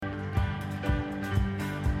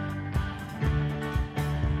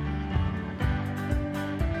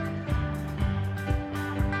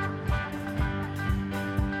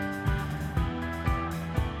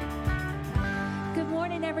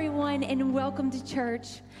everyone, and welcome to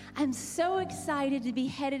church. I'm so excited to be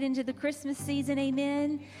headed into the Christmas season,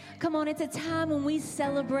 amen. Come on, it's a time when we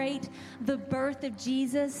celebrate the birth of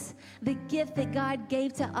Jesus, the gift that God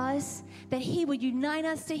gave to us, that he would unite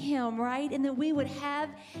us to him, right? And that we would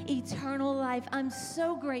have eternal life. I'm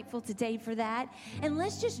so grateful today for that. And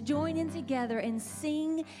let's just join in together and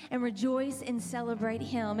sing and rejoice and celebrate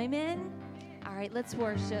him, amen. All right, let's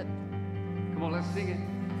worship. Come on, let's sing it.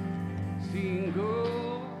 Sing,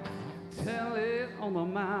 go, tell it on the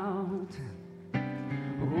mountain,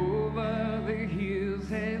 over the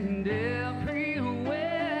hills and everywhere.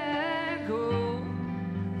 Go,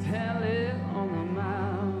 tell it on the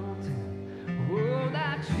mountain, oh,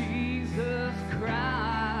 that Jesus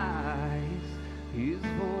Christ is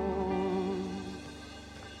born.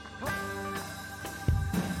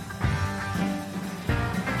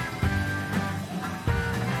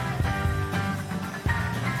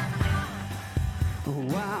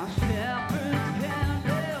 While shepherds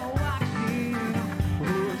gathered watching,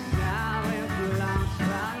 oh, silent flocks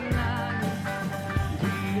by night,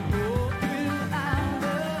 behold, throughout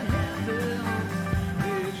the heavens,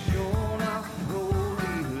 there shone a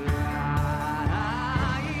holy light.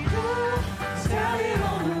 Oh, tell it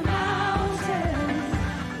on the mountains,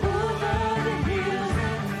 over the hills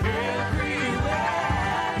and everywhere.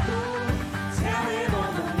 Oh, tell it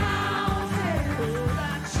on the mountains, oh,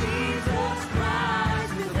 that Jesus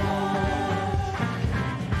Christ is born.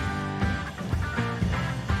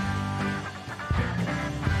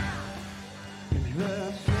 The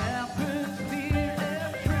shepherds fear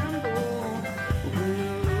and tremble when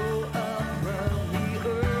low above the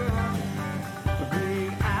earth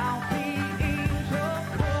ring out the angel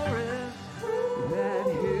chorus that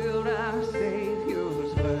hailed our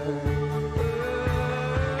Savior's birth.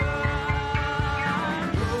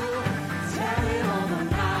 Tell it on the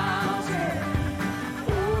mountain,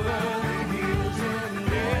 over the hills and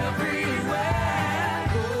everywhere.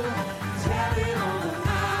 Go, tell it on the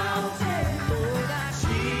mountain, oh, that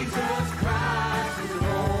Jesus Christ is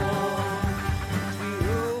born.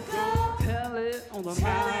 Go, tell it on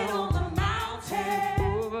the mountain,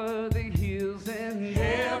 over the hills and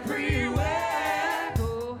everywhere.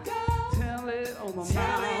 Go, tell it on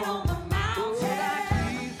the mountain, oh, that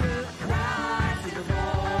Jesus Christ is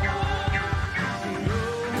born.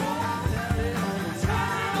 Tell it on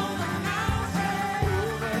the mountain,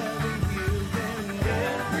 over the hills and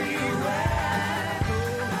everywhere. Go,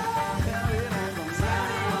 tell it on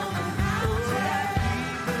the mountain, oh, that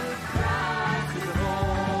Jesus Christ is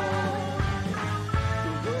born.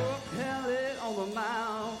 Go, tell it on the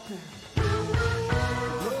mountain. Go,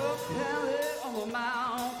 tell it on the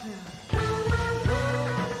mountain. Go,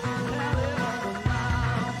 tell it on the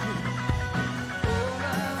mountain.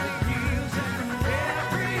 Over the hills and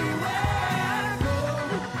everywhere. Go,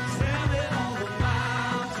 tell it on the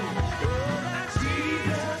mountain. Oh, that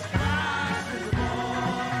Jesus Christ is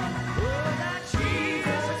born. Oh, that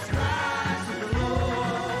Jesus Christ is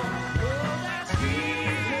Lord. Oh, that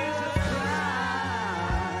Jesus Christ,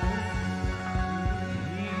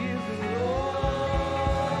 he is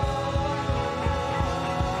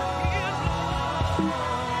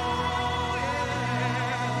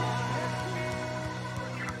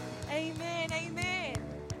Amen, amen.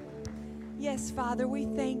 Yes, Father, we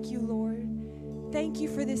thank you, Lord. Thank you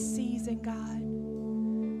for this season, God.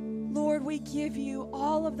 Lord, we give you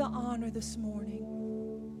all of the honor this morning,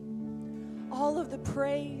 all of the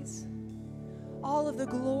praise, all of the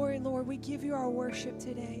glory, Lord. We give you our worship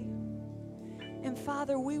today. And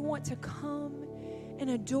Father, we want to come and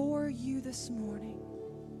adore you this morning.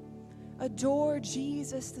 Adore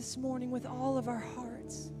Jesus this morning with all of our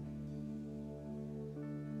hearts.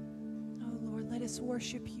 Oh, Lord, let us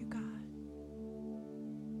worship you, God.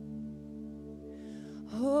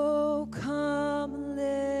 Oh, come,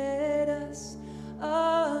 let us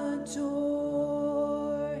adore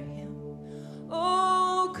him.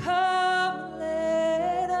 Oh, come,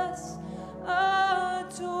 let us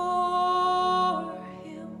adore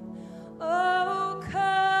him. Oh,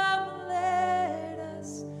 come, let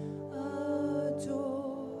us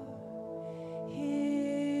adore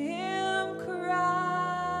him,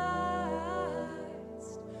 Christ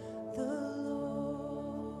the Lord.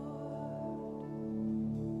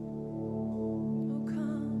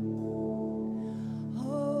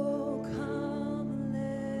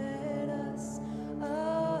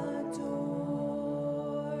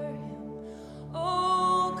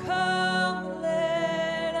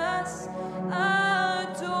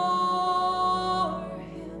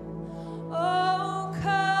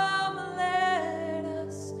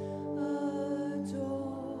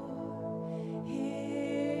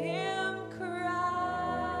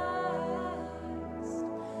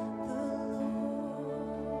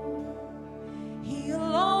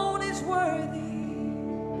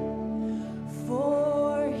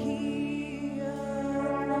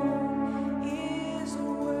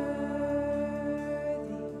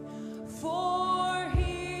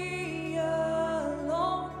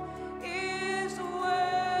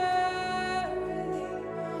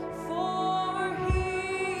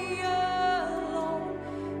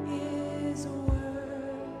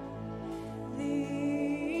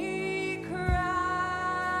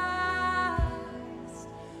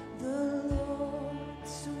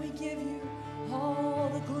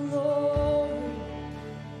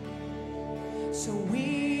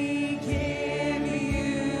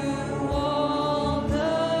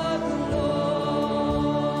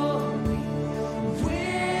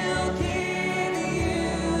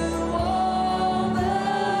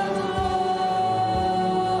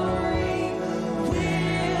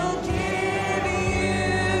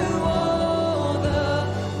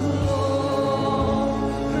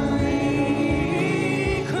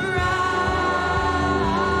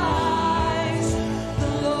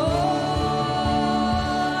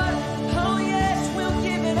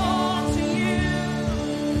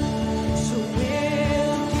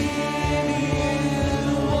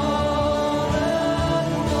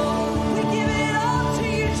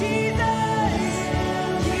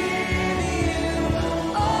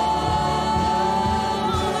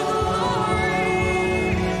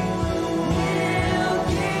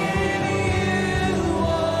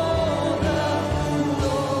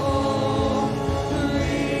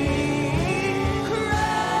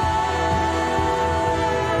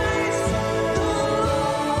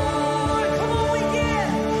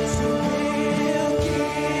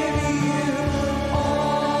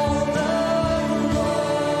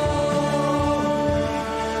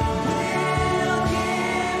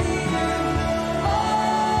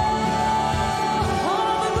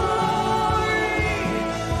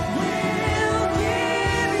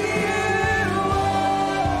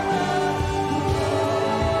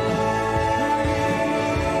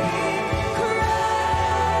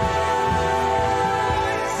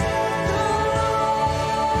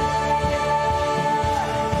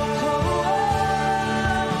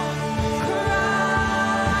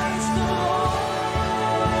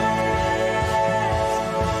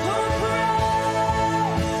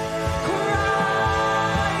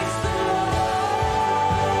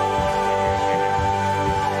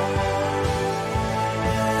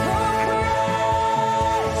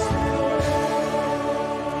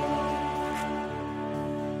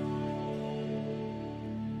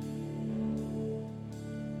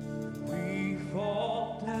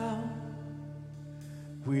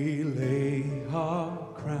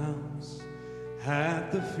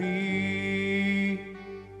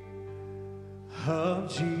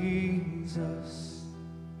 of Jesus,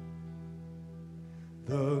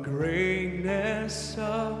 the greatness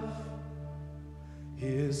of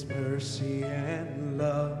His mercy and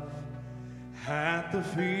love at the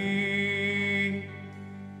feet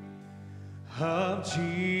of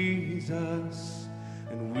Jesus,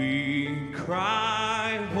 and we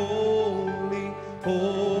cry, holy,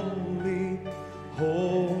 holy,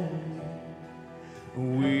 holy.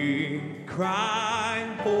 We cry,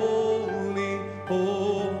 holy,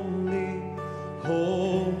 holy,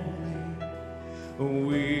 holy.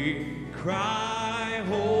 We cry,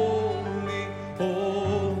 holy,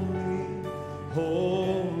 holy,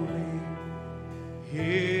 holy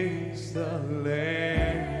is the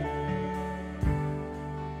Lamb.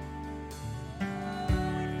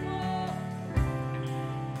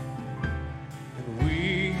 And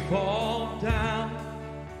we fall down,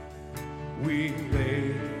 we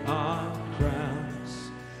lay our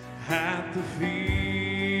crowns at the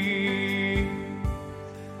feet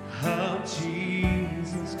of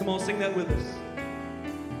Jesus. Come on, sing that with us.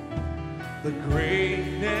 The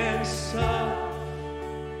greatness of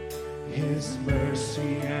His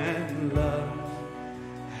mercy and love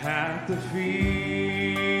at the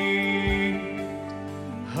feet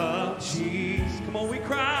of Jesus. Come on, we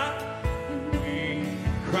cry. We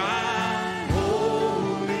cry,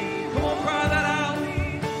 holy. Come on, cry that out.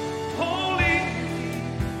 Holy.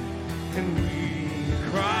 And we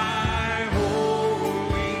cry,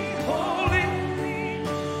 holy, holy,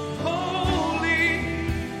 holy.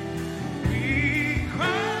 We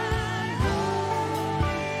cry,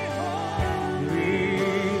 holy,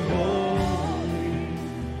 holy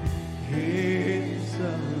is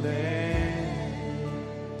the Lamb.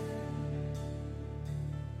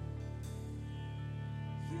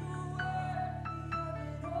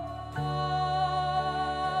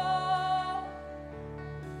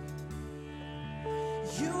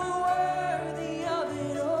 You are worthy of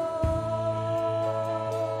it all.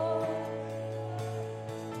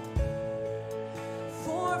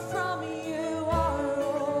 For from you are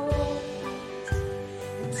all things,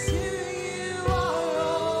 and to you are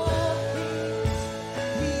all things.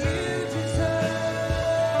 You deserve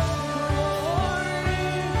glory.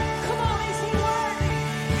 Come on, is He worthy?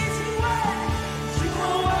 Is He worthy? You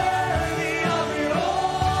are worthy of it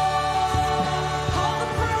all. All the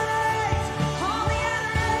praise, all the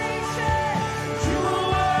adoration. You are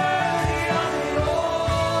worthy of it all.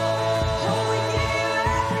 Oh, we give you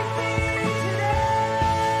everything today.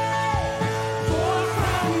 For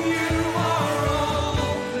from you are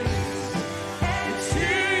all things, and to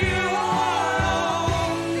you are all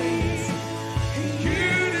things. You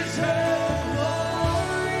deserve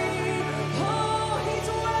glory. Oh, He's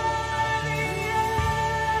worthy,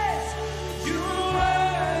 yes. You are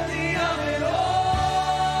worthy of it all.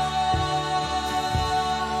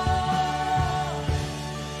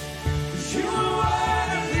 You are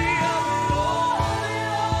worthy of it all,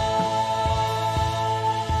 yeah.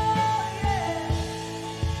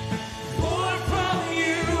 For from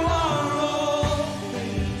you are all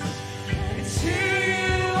things, and to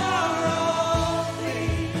you are all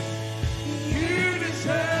things. You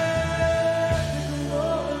deserve the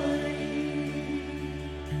glory.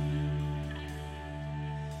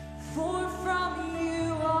 For from you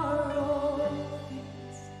are all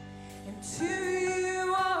things, and to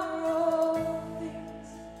you are all things.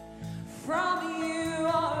 From you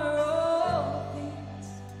are all things,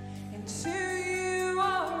 and to you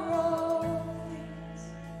are all things.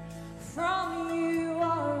 From you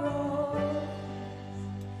are all things,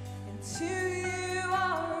 and to you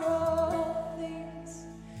are all things.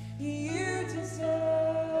 You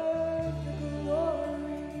deserve the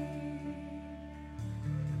glory.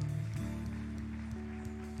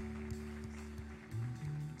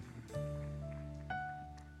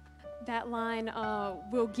 That line,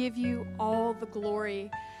 will give you all the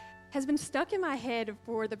glory, has been stuck in my head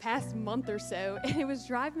for the past month or so, and it was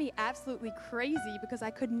driving me absolutely crazy because I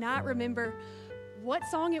could not remember what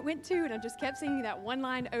song it went to, and I just kept singing that one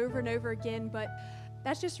line over and over again. But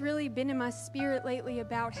that's just really been in my spirit lately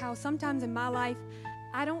about how sometimes in my life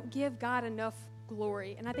I don't give God enough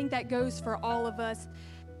glory, and I think that goes for all of us.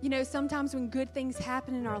 You know, sometimes when good things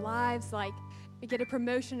happen in our lives, like we get a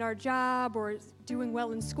promotion at our job or doing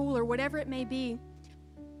well in school or whatever it may be,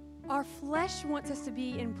 our flesh wants us to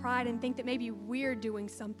be in pride and think that maybe we're doing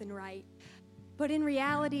something right. But in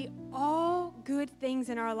reality, all good things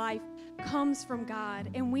in our life comes from God,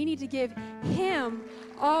 and we need to give Him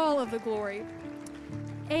all of the glory.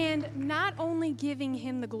 And not only giving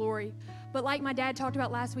Him the glory, but like my dad talked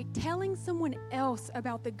about last week, telling someone else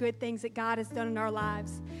about the good things that God has done in our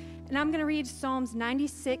lives. And I'm going to read Psalms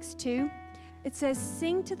 96:2. It says,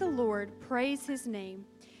 "Sing to the Lord, praise his name.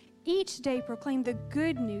 Each day proclaim the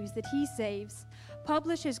good news that he saves.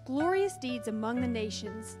 Publish his glorious deeds among the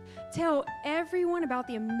nations. Tell everyone about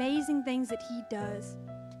the amazing things that he does."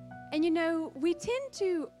 And you know, we tend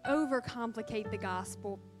to overcomplicate the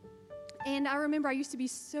gospel. And I remember I used to be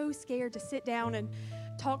so scared to sit down and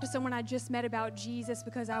talk to someone I just met about Jesus,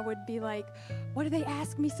 because I would be like, what if they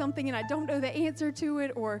ask me something and I don't know the answer to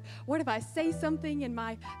it? Or what if I say something and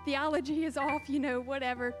my theology is off, you know,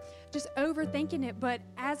 whatever. Just overthinking it. But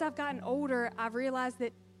as I've gotten older, I've realized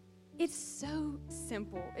that it's so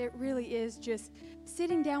simple. It really is just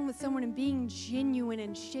sitting down with someone and being genuine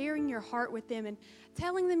and sharing your heart with them and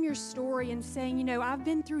telling them your story and saying, you know, I've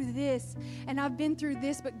been through this and I've been through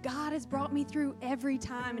this, but God has brought me through every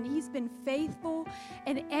time, and he's been faithful,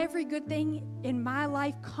 and every good thing in my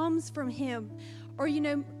life comes from him. Or, you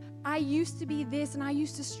know, I used to be this and I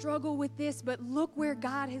used to struggle with this, but look where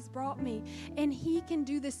God has brought me, and he can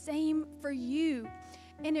do the same for you.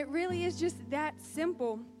 And it really is just that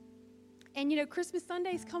simple. And, you know, Christmas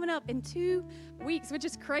Sunday is coming up in 2 weeks, which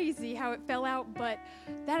is crazy how it fell out, but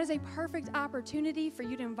that is a perfect opportunity for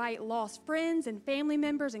you to invite lost friends and family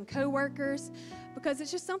members and coworkers, because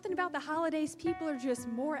it's just something about the holidays. People are just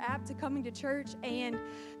more apt to coming to church, and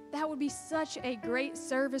that would be such a great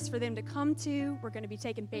service for them to come to. We're going to be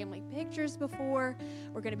taking family pictures before.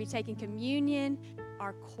 We're going to be taking communion.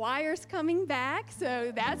 Our choir's coming back,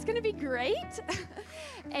 so that's going to be great.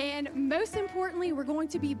 And most importantly, we're going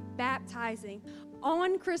to be baptizing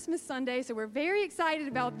on Christmas Sunday, so we're very excited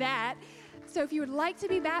about that. So if you would like to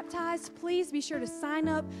be baptized, please be sure to sign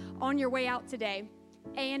up on your way out today.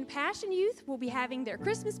 And Passion Youth will be having their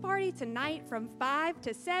Christmas party tonight from 5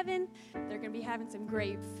 to 7. They're going to be having some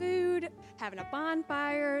great food, having a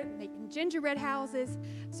bonfire, making gingerbread houses.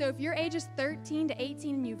 So if your age is 13 to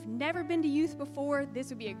 18 and you've never been to youth before, this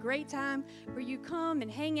would be a great time where you come and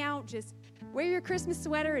hang out. Just wear your Christmas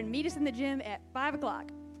sweater and meet us in the gym at 5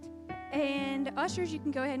 o'clock. And ushers, you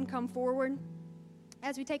can go ahead and come forward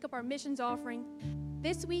as we take up our missions offering.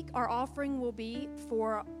 This week, our offering will be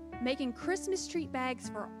for making Christmas treat bags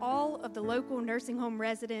for all of the local nursing home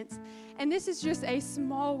residents. And this is just a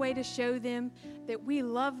small way to show them that we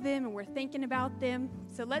love them and we're thinking about them.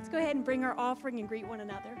 So let's go ahead and bring our offering and greet one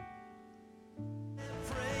another.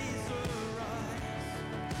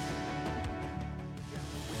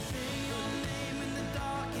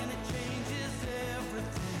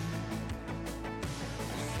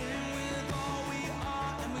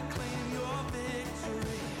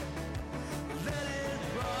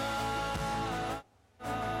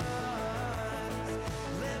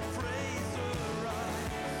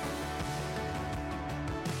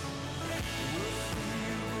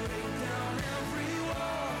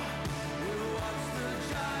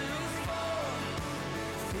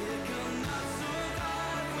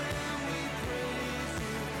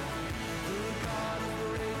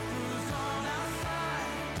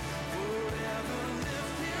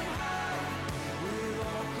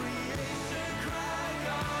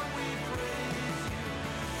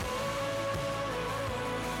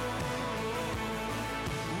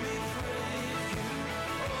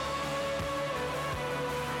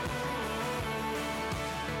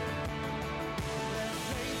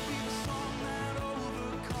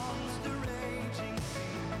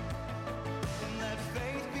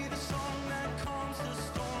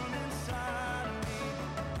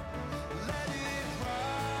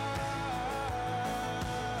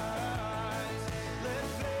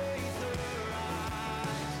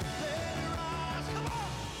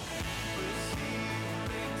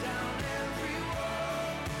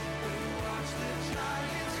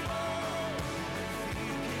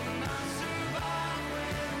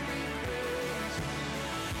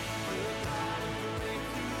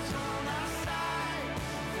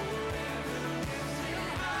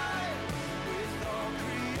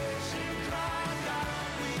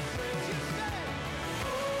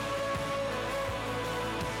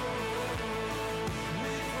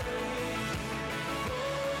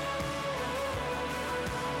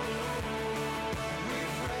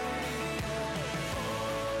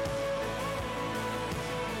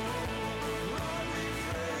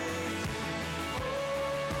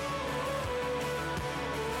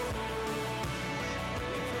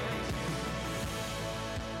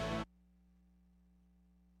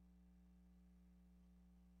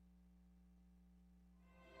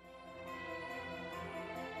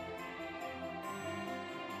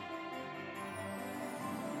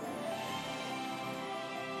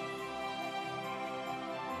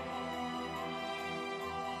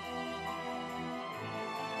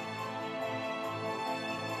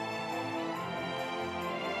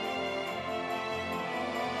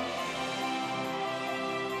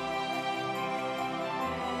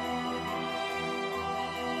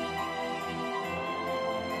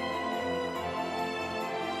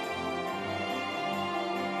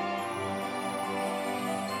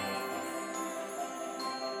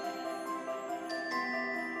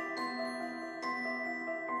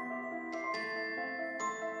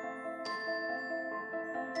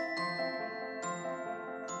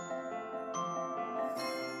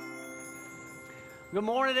 Good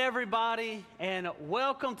morning, everybody, and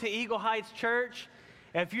welcome to Eagle Heights Church.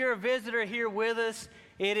 If you're a visitor here with us,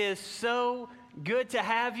 it is so good to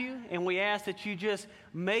have you, and we ask that you just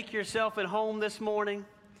make yourself at home this morning.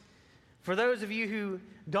 For those of you who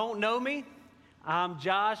don't know me, I'm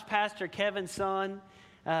Josh, Pastor Kevin's son,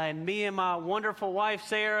 and me and my wonderful wife,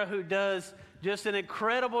 Sarah, who does just an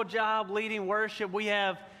incredible job leading worship. We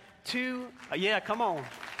have two, come on.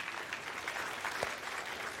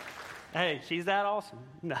 Hey, she's that awesome.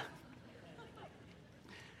 No.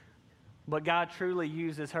 But God truly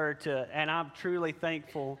uses her and I'm truly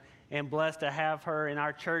thankful and blessed to have her, and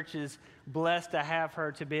our church is blessed to have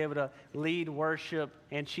her to be able to lead worship,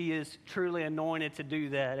 and she is truly anointed to do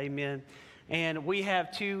that. Amen. And we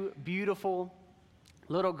have two beautiful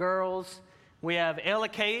little girls. We have Ella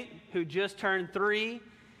Kate, who just turned 3,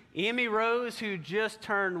 Emmy Rose, who just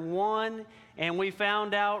turned 1, and we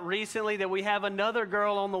found out recently that we have another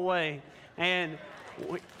girl on the way. And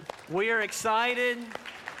we are excited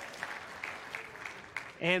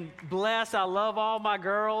and blessed. I love all my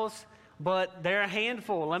girls, but they're a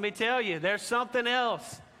handful. Let me tell you, there's something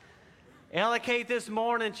else. Ella Kate this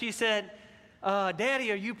morning, she said,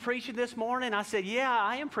 Daddy, are you preaching this morning? I said, yeah,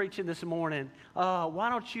 I am preaching this morning. Why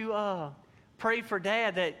don't you pray for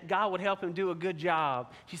Dad that God would help him do a good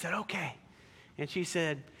job? She said, okay. And she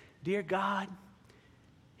said, dear God,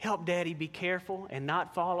 help Daddy be careful and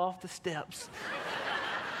not fall off the steps.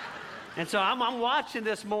 And so I'm watching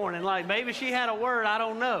this morning, like maybe she had a word, I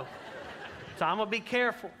don't know. So I'm going to be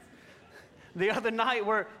careful. The other night,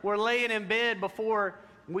 we're laying in bed before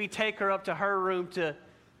we take her up to her room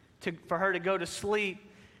for her to go to sleep.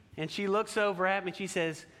 And she looks over at me and she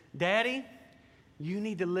says, Daddy, you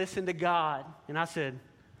need to listen to God. And I said,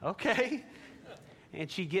 okay.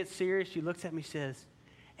 And she gets serious. She looks at me and says,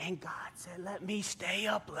 and God said, let me stay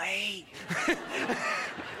up late.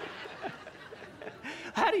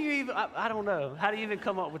 How do you even, I don't know. How do you even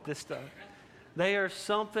come up with this stuff? They are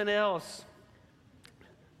something else.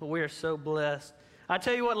 But we are so blessed. I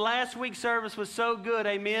tell you what, last week's service was so good,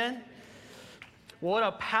 amen? What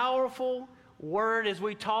a powerful word as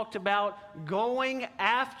we talked about going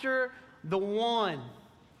after the one.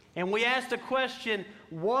 And we asked the question,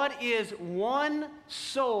 what is one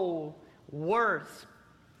soul worth?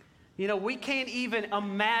 You know, we can't even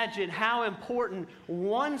imagine how important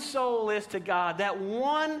one soul is to God, that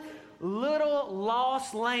one little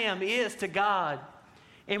lost lamb is to God.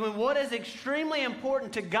 And when what is extremely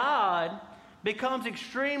important to God becomes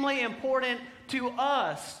extremely important to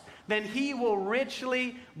us, then He will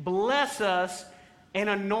richly bless us and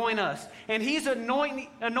anoint us. And He's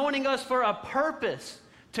anointing us for a purpose,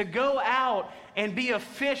 to go out and be a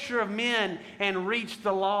fisher of men and reach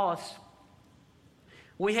the lost.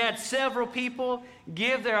 We had several people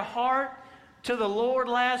give their heart to the Lord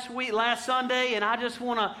last Sunday, and I just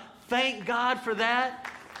want to thank God for that.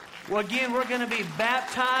 Well, again, we're going to be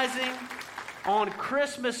baptizing on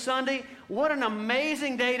Christmas Sunday. What an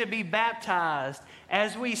amazing day to be baptized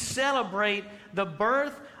as we celebrate the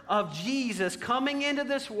birth of Jesus coming into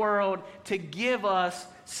this world to give us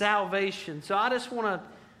salvation. So I just want to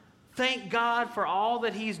thank God for all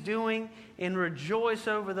that He's doing and rejoice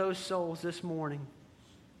over those souls this morning.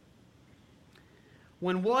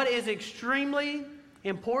 When what is extremely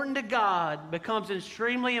important to God becomes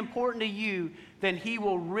extremely important to you, then He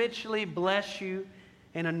will richly bless you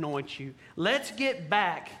and anoint you. Let's get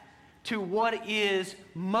back to what is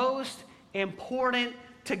most important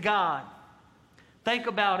to God. Think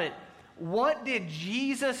about it. What did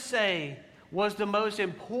Jesus say was the most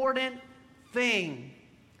important thing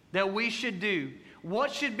that we should do?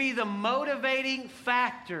 What should be the motivating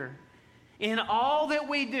factor in all that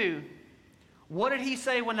we do? What did He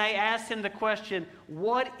say when they asked Him the question,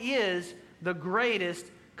 what is the greatest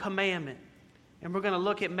commandment? And we're going to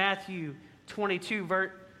look at Matthew 22,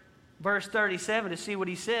 verse 37 to see what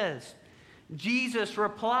He says. Jesus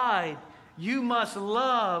replied, you must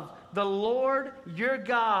love the Lord your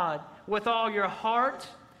God with all your heart,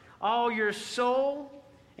 all your soul,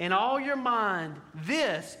 and all your mind.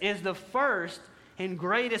 This is the first and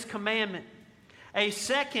greatest commandment. A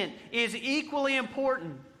second is equally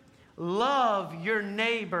important. Love your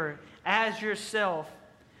neighbor as yourself.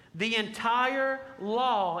 The entire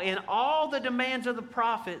law and all the demands of the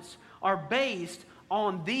prophets are based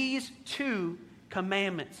on these two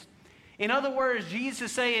commandments. In other words, Jesus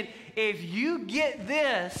is saying, if you get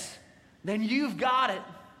this, then you've got it.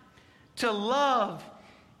 To love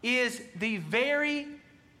is the very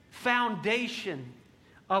foundation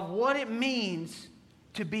of what it means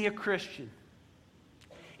to be a Christian.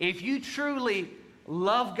 If you truly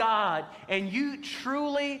love God and you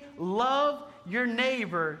truly love your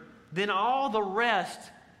neighbor, then all the rest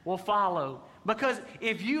will follow. Because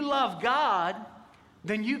if you love God,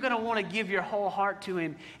 then you're going to want to give your whole heart to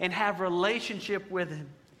Him and have relationship with Him.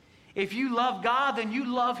 If you love God, then you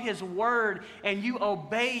love His Word and you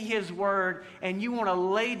obey His Word and you want to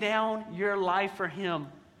lay down your life for Him.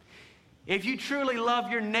 If you truly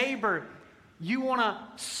love your neighbor, you want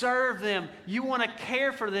to serve them, you want to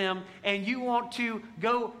care for them, and you want to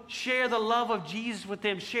go share the love of Jesus with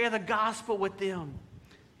them, share the gospel with them,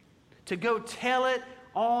 to go tell it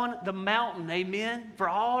on the mountain, amen, for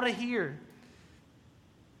all to hear.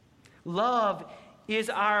 Love is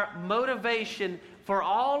our motivation for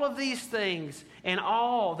all of these things and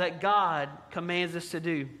all that God commands us to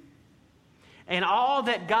do. And all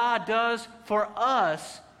that God does for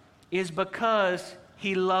us is because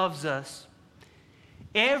He loves us.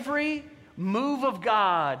 Every move of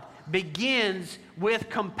God begins with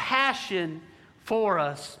compassion for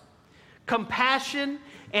us. Compassion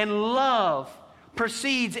and love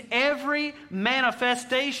precedes every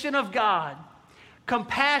manifestation of God.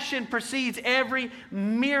 Compassion precedes every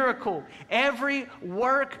miracle, every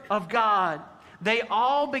work of God. They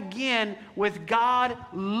all begin with God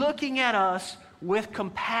looking at us with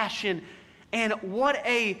compassion. And what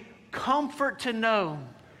a comfort to know.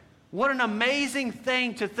 What an amazing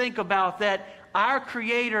thing to think about, that our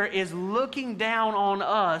Creator is looking down on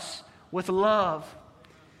us with love.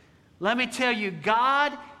 Let me tell you,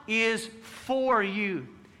 God is for you.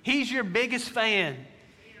 He's your biggest fan.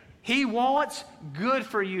 He wants good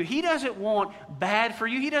for you. He doesn't want bad for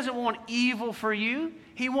you. He doesn't want evil for you.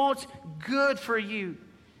 He wants good for you.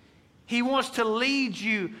 He wants to lead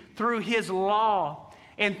you through His law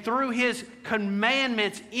and through His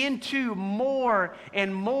commandments into more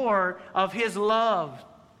and more of His love.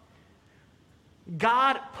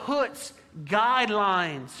 God puts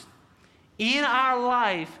guidelines in our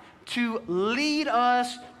life to lead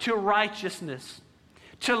us to righteousness,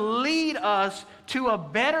 to lead us to a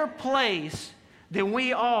better place than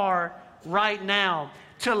we are right now,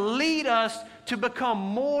 to lead us to become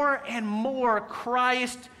more and more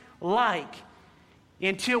Christ-like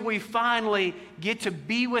until we finally get to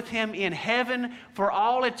be with Him in heaven for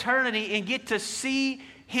all eternity and get to see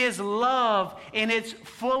His love in its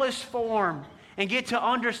fullest form and get to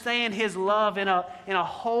understand His love in a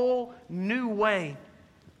whole new way.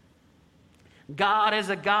 God is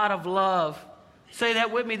a God of love. Say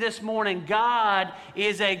that with me this morning. God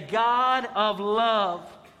is a God of love.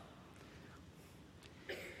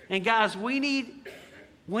 And guys, we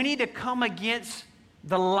need to come against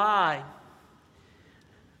the lie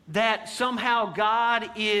that somehow God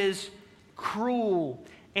is cruel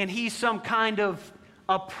and He's some kind of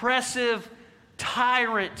oppressive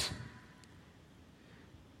tyrant,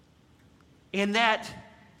 and that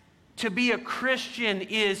to be a Christian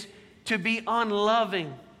is to be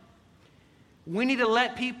unloving. We need to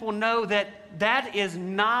let people know that that is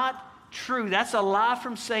not true. That's a lie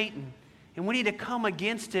from Satan. And we need to come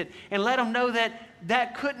against it and let them know that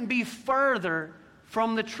that couldn't be further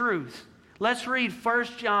from the truth. Let's read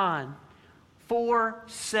 1 John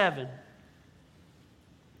 4:7.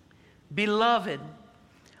 Beloved,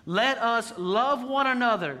 let us love one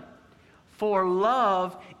another, for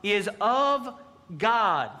love is of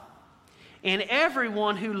God. And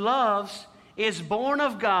everyone who loves is born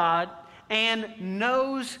of God and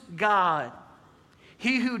knows God.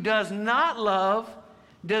 He who does not love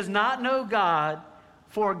does not know God,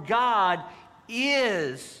 for God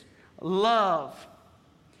is love.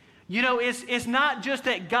 You know, it's not just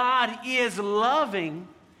that God is loving,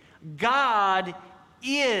 God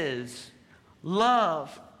is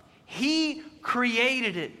love. He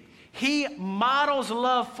created it. He models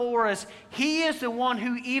love for us. He is the one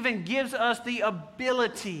who even gives us the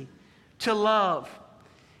ability to love.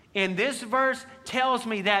 And this verse tells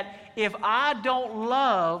me that if I don't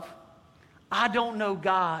love, I don't know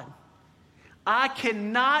God. I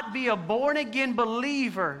cannot be a born-again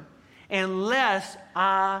believer unless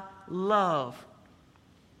I love.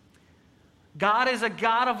 God is a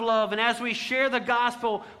God of love, and as we share the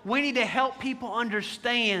gospel, we need to help people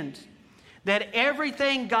understand that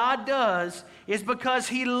everything God does is because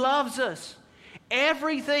He loves us.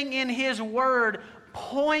 Everything in His Word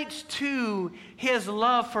points to His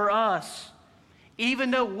love for us.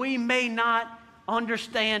 Even though we may not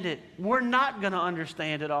understand it, we're not going to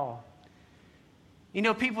understand it all. You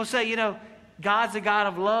know, people say, God's a God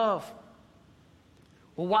of love.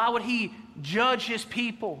 Well, why would He judge His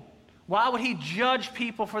people? Why would He judge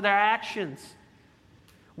people for their actions?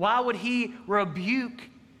 Why would He rebuke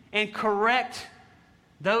and correct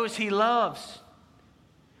those He loves?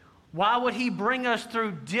 Why would He bring us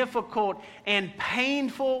through difficult and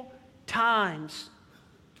painful times?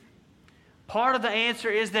 Part of the answer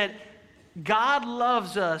is that God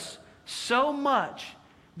loves us so much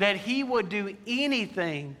that he would do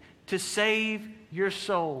anything to save your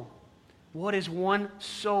soul. What is one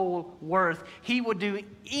soul worth? He would do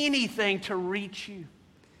anything to reach you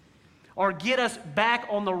or get us back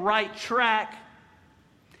on the right track.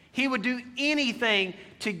 He would do anything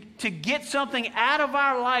to get something out of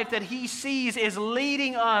our life that he sees is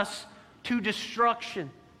leading us to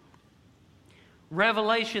destruction.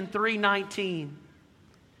 Revelation 3:19.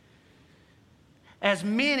 As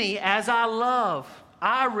many as I love,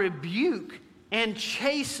 I rebuke and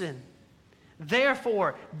chasten.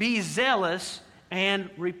 Therefore, be zealous and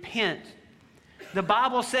repent. The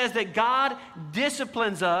Bible says that God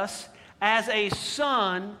disciplines us as a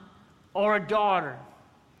son or a daughter.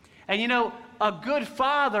 And you know, a good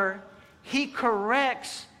father, he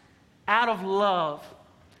corrects out of love.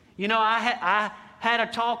 You know, I had a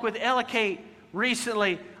talk with Ellicate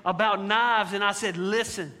recently about knives, and I said,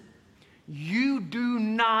 listen, you do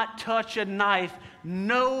not touch a knife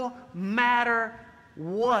no matter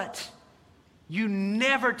what. You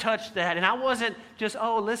never touch that. And I wasn't just,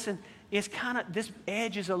 oh, listen, it's kind of, this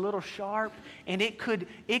edge is a little sharp, and it could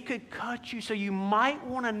cut you, so you might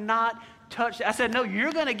want to not touch that. I said, no,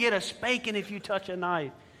 you're going to get a spanking if you touch a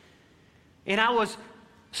knife. And I was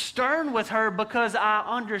stern with her because I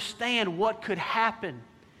understand what could happen.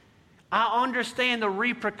 I understand the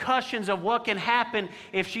repercussions of what can happen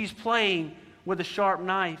if she's playing with a sharp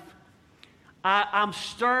knife. I'm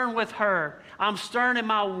stern with her. I'm stern in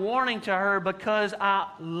my warning to her because I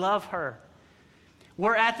love her.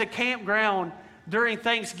 We're at the campground during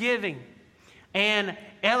Thanksgiving, and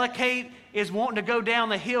Ellicate is wanting to go down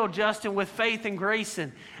the hill, Justin, with Faith and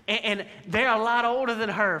Grayson. And they're a lot older than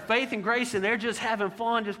her. Faith and Grayson, they're just having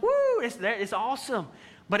fun, just woo, it's awesome.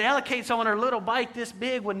 But Ellicate's on her little bike this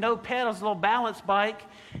big with no pedals, a little balance bike.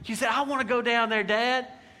 She said, I want to go down there, Dad.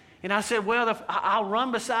 And I said, well, I'll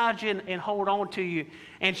run beside you and hold on to you.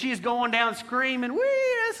 And she's going down screaming, wee,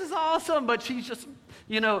 this is awesome. But she's just,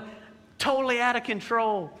 you know, totally out of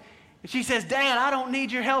control. And she says, Dad, I don't need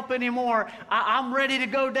your help anymore. I'm ready to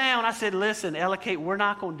go down. I said, listen, Ellicate, we're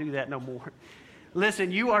not going to do that no more.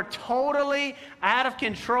 Listen, you are totally out of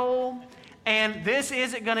control, and this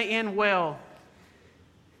isn't going to end well.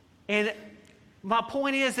 And my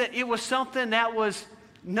point is that it was something that was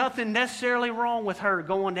nothing necessarily wrong with her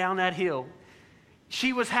going down that hill.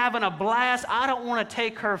 She was having a blast. I don't want to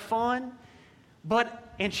take her fun,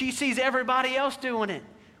 and she sees everybody else doing it.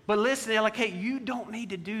 But listen, Ellicate, you don't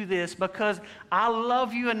need to do this because I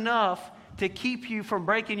love you enough to keep you from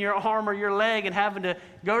breaking your arm or your leg and having to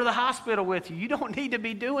go to the hospital with you. You don't need to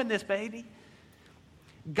be doing this, baby.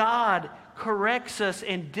 God corrects us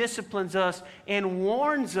and disciplines us and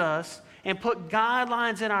warns us and put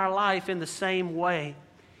guidelines in our life in the same way.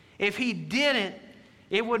 If he didn't,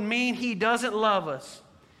 it would mean he doesn't love us.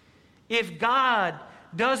 If God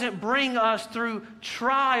doesn't bring us through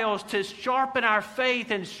trials to sharpen our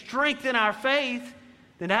faith and strengthen our faith,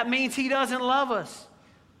 then that means he doesn't love us.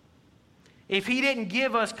 If he didn't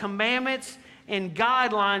give us commandments and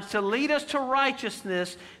guidelines to lead us to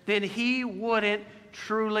righteousness, then he wouldn't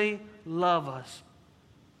truly love us.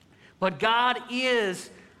 But God is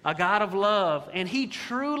a God of love, and he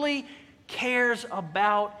truly cares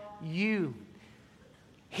about you.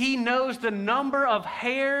 He knows the number of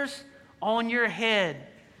hairs on your head.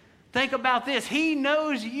 Think about this. He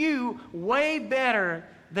knows you way better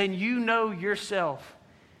than you know yourself.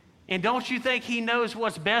 And don't you think he knows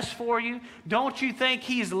what's best for you? Don't you think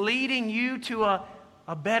he's leading you to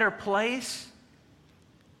a better place?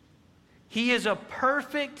 He is a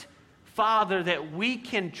perfect Father that we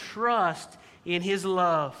can trust in his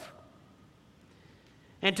love.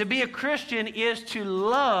 And to be a Christian is to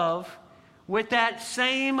love with that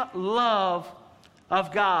same love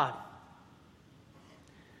of God.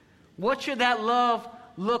 What should that love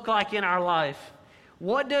look like in our life?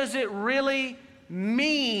 What does it really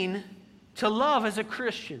mean to love as a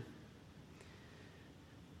Christian?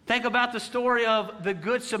 Think about the story of the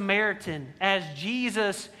Good Samaritan as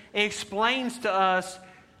Jesus explains to us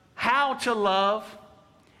how to love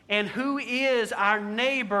and who is our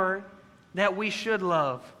neighbor that we should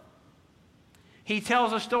love. He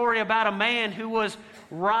tells a story about a man who was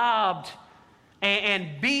robbed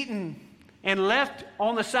and beaten and left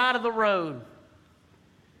on the side of the road.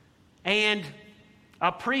 And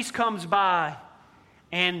a priest comes by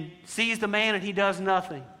and sees the man, and he does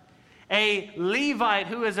nothing. A Levite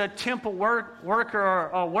who is a temple worker or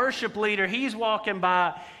a worship leader, he's walking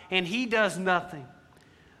by and he does nothing.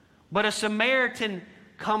 But a Samaritan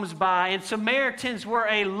comes by, and Samaritans were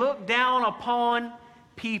a looked down upon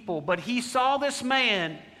people. But he saw this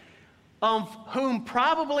man whom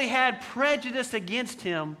probably had prejudice against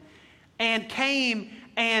him, and came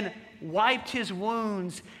and wiped his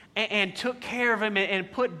wounds and took care of him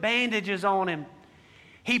and put bandages on him.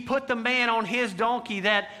 He put the man on his donkey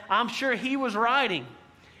that I'm sure he was riding,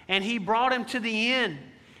 and he brought him to the inn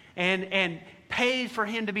and paid for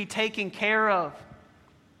him to be taken care of.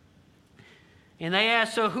 And they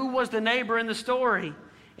asked, so who was the neighbor in the story?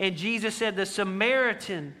 And Jesus said, the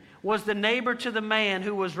Samaritan was the neighbor to the man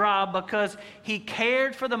who was robbed, because he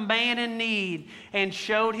cared for the man in need and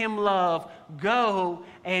showed him love. Go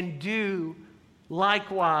and do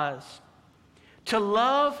likewise. To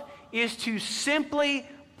love is to simply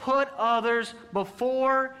put others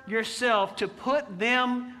before yourself, to put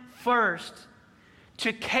them first,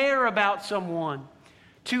 to care about someone,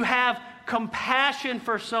 to have compassion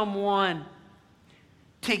for someone,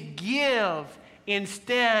 to give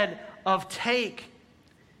instead of take.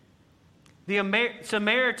 The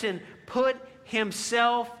Samaritan put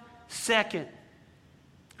himself second.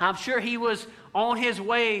 I'm sure he was on his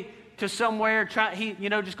way to somewhere,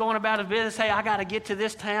 just going about his business. Hey, I got to get to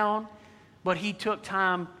this town. But he took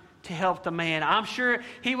time to help the man. I'm sure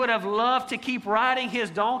he would have loved to keep riding his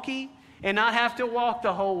donkey and not have to walk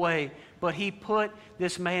the whole way. But he put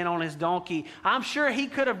this man on his donkey. I'm sure he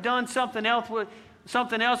could have done something else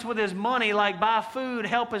with his money, like buy food,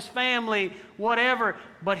 help his family, whatever.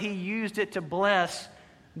 But he used it to bless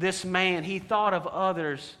this man. He thought of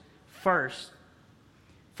others first.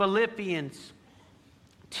 Philippians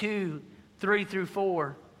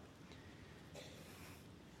 2:3-4.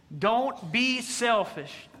 Don't be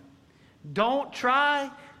selfish. Don't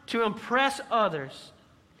try to impress others.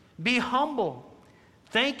 Be humble,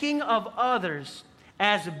 thinking of others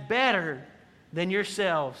as better than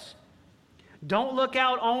yourselves. Don't look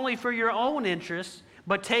out only for your own interests,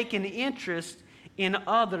 but take an interest in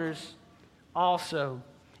others also.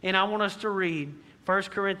 And I want us to read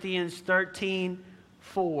 1 Corinthians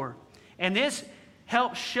 13:4. And this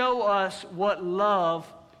helps show us what love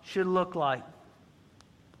should look like.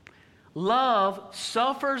 Love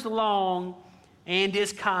suffers long and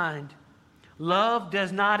is kind. Love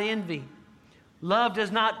does not envy. Love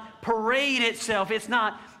does not parade itself. It's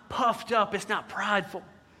not puffed up. It's not prideful.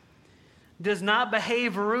 Does not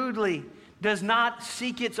behave rudely. Does not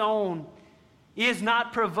seek its own. Is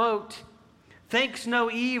not provoked. Thinks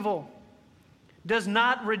no evil. Does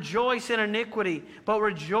not rejoice in iniquity, but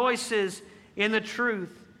rejoices in the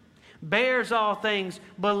truth. Bears all things.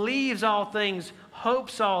 Believes all things.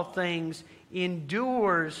 Hopes all things,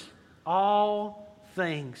 endures all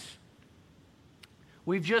things.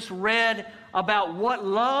 We've just read about what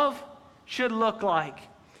love should look like.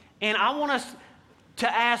 And I want us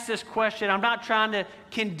to ask this question. I'm not trying to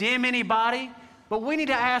condemn anybody, but we need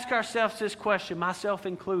to ask ourselves this question, myself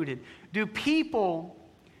included. Do people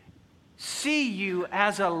see you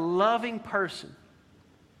as a loving person?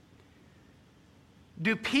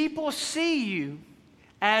 Do people see you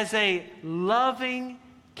as a loving,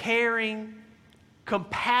 caring,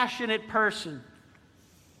 compassionate person?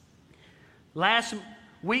 Last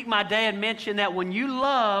week, my dad mentioned that when you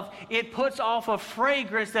love, it puts off a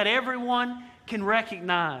fragrance that everyone can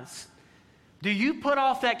recognize. Do you put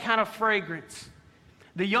off that kind of fragrance?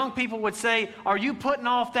 The young people would say, are you putting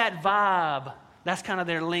off that vibe? That's kind of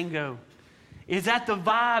their lingo. Is that the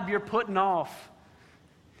vibe you're putting off?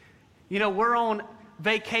 You know, we're on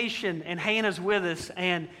vacation and Hannah's with us,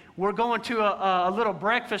 and we're going to a little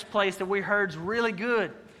breakfast place that we heard's really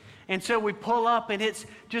good. And so we pull up, and it's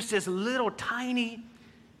just this little tiny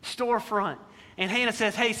storefront. And Hannah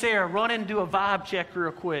says, hey, Sarah, run in and do a vibe check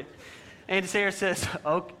real quick. And Sarah says,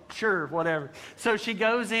 oh, sure, whatever. So she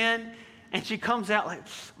goes in, and she comes out like,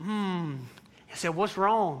 I said, what's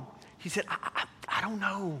wrong? She said, I don't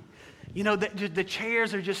know. You know, the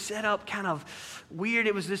chairs are just set up kind of weird.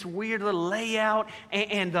 It was this weird little layout,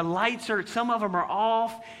 and the lights some of them are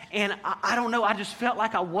off, and I don't know. I just felt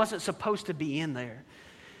like I wasn't supposed to be in there.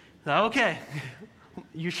 So, okay,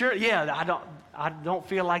 you sure? Yeah, I don't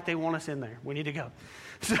feel like they want us in there. We need to go.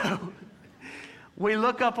 So we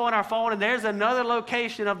look up on our phone, and there's another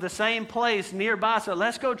location of the same place nearby. So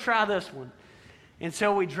let's go try this one. And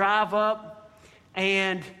so we drive up,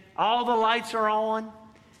 and all the lights are on.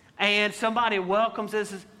 And somebody welcomes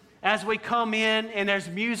us as we come in, and there's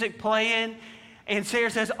music playing. And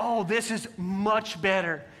Sarah says, oh, this is much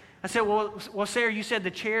better. I said, well, Sarah, you said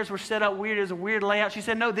the chairs were set up weird. It was a weird layout. She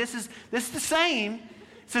said, no, this is the same.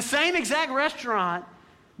 It's the same exact restaurant,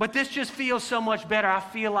 but this just feels so much better. I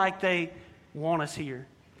feel like they want us here.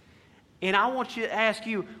 And I want you to ask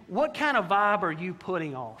you, what kind of vibe are you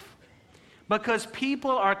putting off? Because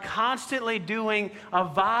people are constantly doing a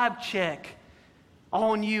vibe check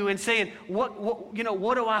on you and saying, what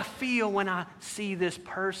do I feel when I see this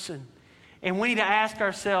person? And we need to ask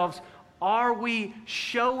ourselves, are we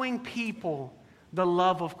showing people the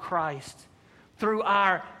love of Christ through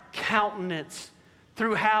our countenance,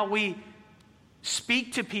 through how we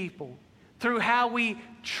speak to people, through how we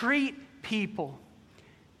treat people?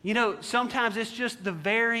 You know, sometimes it's just the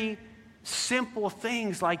very simple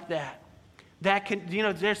things like that can,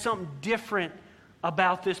 there's something different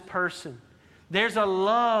about this person. There's a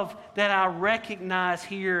love that I recognize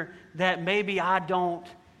here that maybe I don't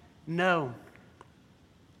know.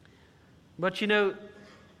 But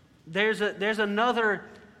there's another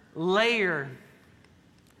layer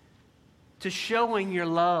to showing your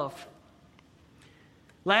love.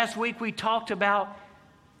 Last week we talked about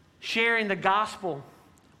sharing the gospel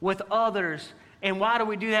with others. And why do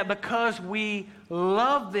we do that? Because we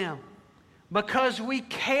love them. Because we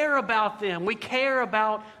care about them. We care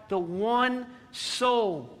about the one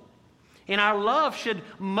soul. And our love should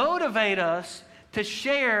motivate us to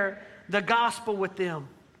share the gospel with them.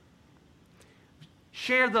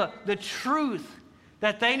 Share the truth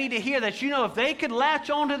that they need to hear. That if they could latch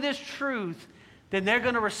onto this truth, then they're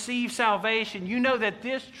going to receive salvation. You know that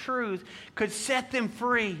this truth could set them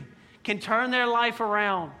free, can turn their life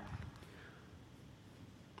around.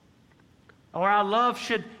 Or our love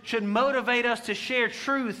should motivate us to share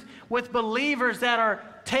truth with believers that are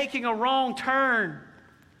taking a wrong turn.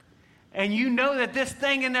 And you know that this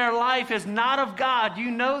thing in their life is not of God.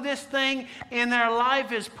 You know this thing in their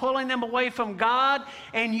life is pulling them away from God.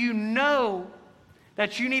 And you know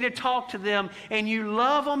that you need to talk to them. And you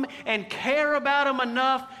love them and care about them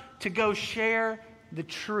enough to go share the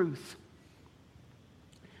truth.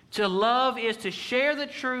 To love is to share the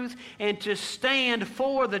truth and to stand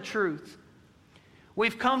for the truth.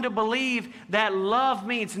 We've come to believe that love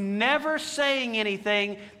means never saying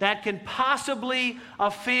anything that can possibly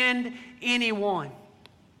offend anyone.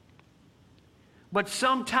 But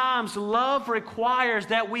sometimes love requires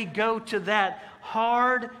that we go to that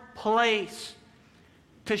hard place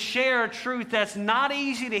to share a truth that's not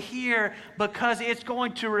easy to hear because it's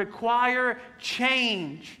going to require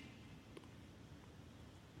change.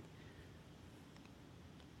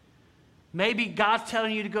 Maybe God's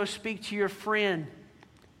telling you to go speak to your friend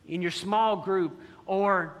in your small group,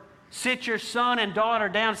 or sit your son and daughter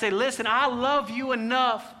down and say, listen, I love you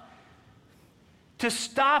enough to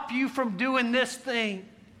stop you from doing this thing.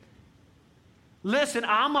 Listen,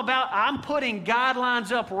 I'm putting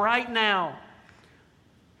guidelines up right now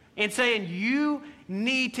and saying you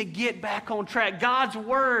need to get back on track. God's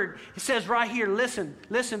word, it says right here, listen,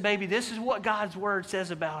 baby, this is what God's word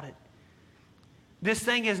says about it. This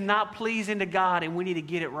thing is not pleasing to God, and we need to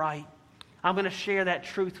get it right. I'm going to share that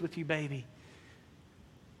truth with you, baby,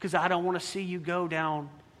 because I don't want to see you go down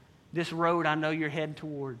this road I know you're heading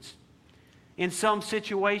towards. In some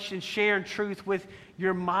situations, sharing truth with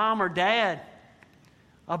your mom or dad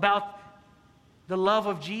about the love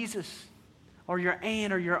of Jesus, or your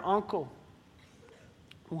aunt or your uncle,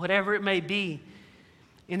 whatever it may be.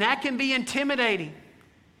 And that can be intimidating.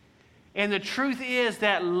 And the truth is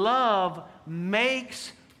that love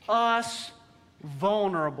makes us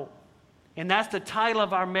vulnerable. And that's the title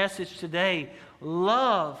of our message today.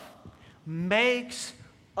 Love makes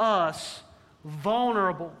us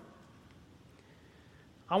vulnerable.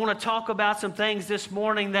 I want to talk about some things this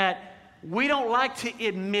morning that we don't like to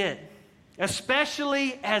admit,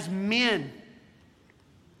 especially as men.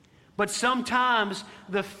 But sometimes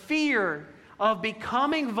the fear of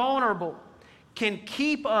becoming vulnerable can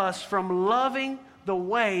keep us from loving the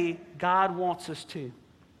way God wants us to.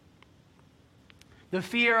 The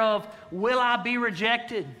fear of, will I be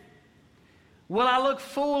rejected? Will I look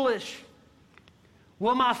foolish?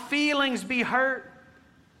 Will my feelings be hurt?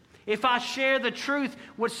 If I share the truth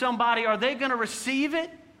with somebody, are they going to receive it?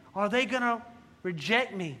 Or are they going to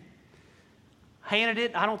reject me? Hannah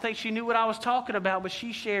did. I don't think she knew what I was talking about, but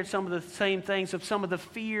she shared some of the same things of some of the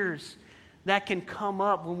fears that can come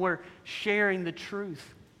up when we're sharing the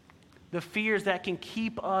truth. The fears that can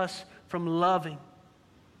keep us from loving.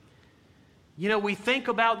 We think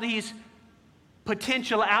about these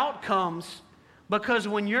potential outcomes because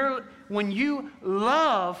when you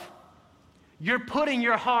love, you're putting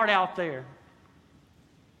your heart out there.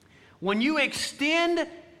 When you extend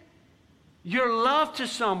your love to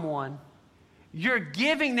someone, you're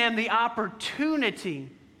giving them the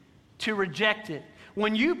opportunity to reject it.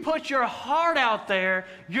 When you put your heart out there,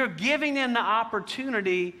 you're giving them the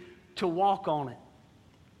opportunity to walk on it.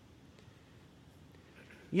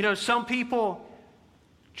 Some people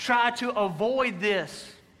try to avoid this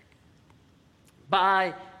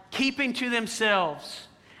by keeping to themselves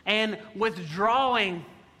and withdrawing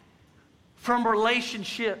from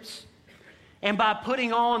relationships, and by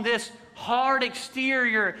putting on this hard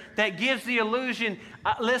exterior that gives the illusion,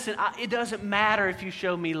 listen, it doesn't matter if you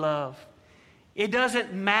show me love. It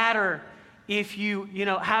doesn't matter if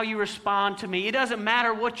how you respond to me. It doesn't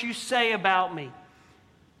matter what you say about me.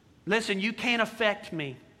 Listen, you can't affect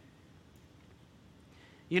me.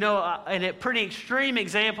 And a pretty extreme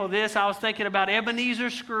example of this, I was thinking about Ebenezer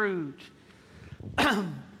Scrooge.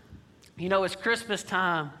 It's Christmas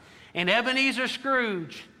time, and Ebenezer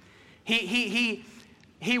Scrooge, he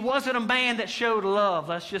wasn't a man that showed love,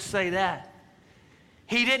 let's just say that.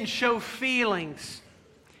 He didn't show feelings.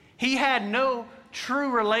 He had no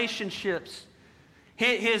true relationships.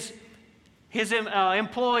 His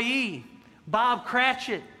employee, Bob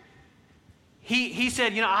Cratchit, he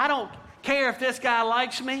said, I don't care if this guy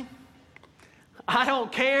likes me. I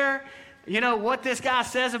don't care, what this guy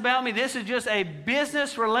says about me. This is just a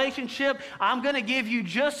business relationship. I'm going to give you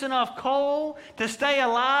just enough coal to stay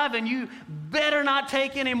alive, and you better not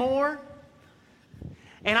take any more.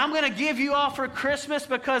 And I'm going to give you all for Christmas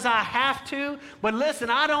because I have to. But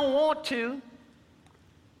listen, I don't want to.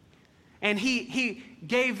 And he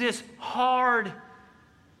gave this hard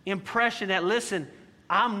impression that, listen,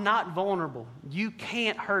 I'm not vulnerable. You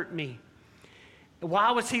can't hurt me.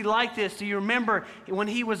 Why was he like this? Do you remember when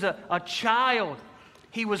he was a child,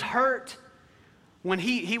 he was hurt when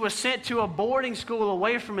he was sent to a boarding school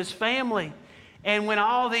away from his family. And when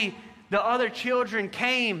all the other children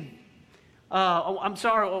came,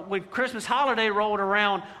 when Christmas holiday rolled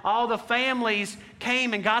around, all the families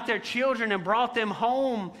came and got their children and brought them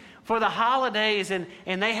home for the holidays, and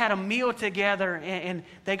they had a meal together, and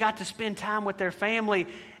they got to spend time with their family.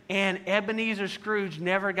 And Ebenezer Scrooge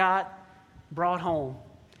never got brought home.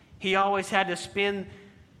 He always had to spend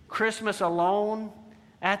Christmas alone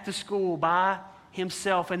at the school by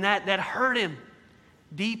himself, and that hurt him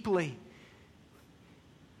deeply.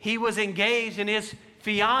 He was engaged, and his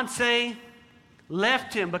fiancée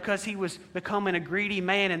left him because he was becoming a greedy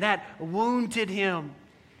man, and that wounded him.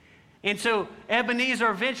 And so Ebenezer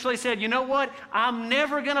eventually said, you know what? I'm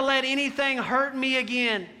never going to let anything hurt me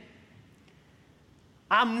again.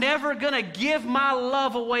 I'm never going to give my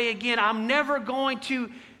love away again. I'm never going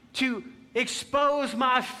to expose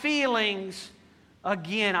my feelings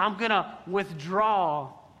again. I'm going to withdraw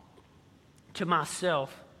to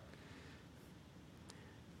myself.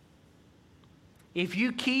 If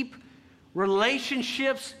you keep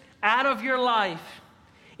relationships out of your life,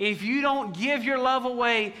 if you don't give your love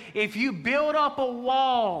away, if you build up a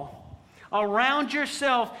wall around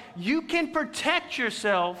yourself, you can protect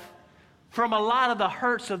yourself from a lot of the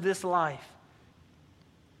hurts of this life.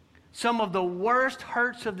 Some of the worst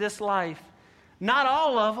hurts of this life. Not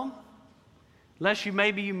all of them, unless you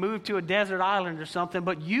move to a desert island or something,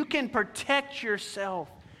 but you can protect yourself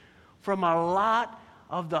from a lot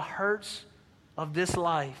of the hurts of this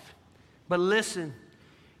life. But listen,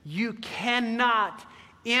 you cannot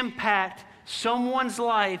impact someone's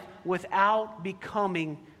life without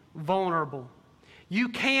becoming vulnerable. You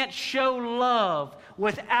can't show love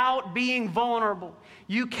without being vulnerable.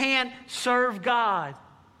 You can't serve God.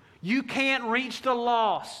 You can't reach the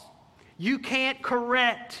lost. You can't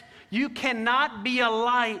correct. You cannot be a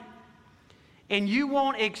light. And you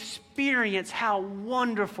won't experience how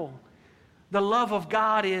wonderful the love of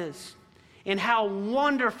God is, and how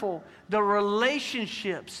wonderful the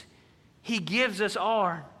relationships He gives us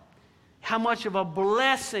are. How much of a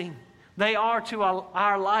blessing they are to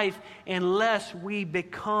our life unless we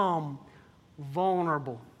become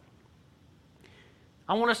vulnerable.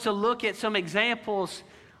 I want us to look at some examples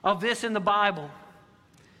of this in the Bible.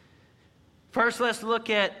 First, let's look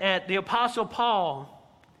at the Apostle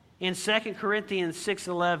Paul in 2 Corinthians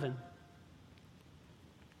 6:11.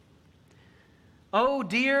 Oh,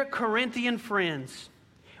 dear Corinthian friends,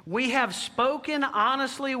 we have spoken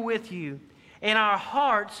honestly with you, and our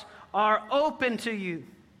hearts are open to you.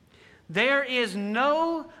 There is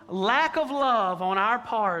no lack of love on our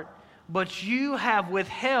part, but you have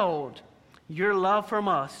withheld your love from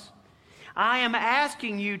us. I am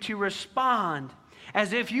asking you to respond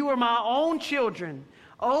as if you were my own children.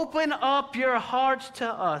 Open up your hearts to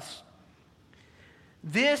us.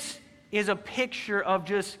 This is a picture of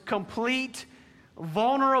just complete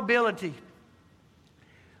vulnerability.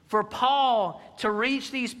 For Paul to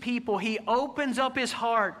reach these people, he opens up his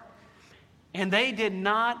heart, and they did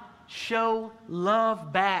not show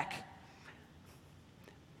love back.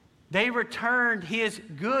 They returned his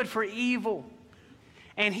good for evil.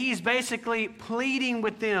 And he's basically pleading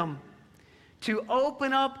with them to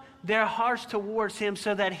open up their hearts towards him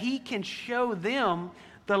so that he can show them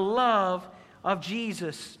the love of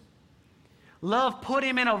Jesus. Love put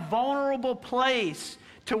him in a vulnerable place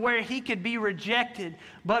to where he could be rejected.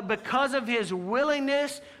 But because of his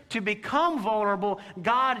willingness to become vulnerable,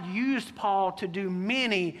 God used Paul to do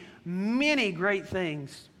many, many great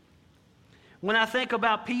things. When I think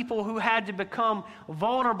about people who had to become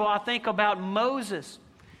vulnerable, I think about Moses.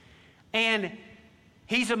 And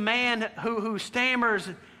he's a man who stammers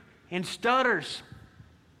and stutters.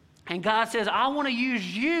 And God says, I want to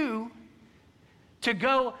use you to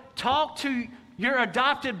go talk to your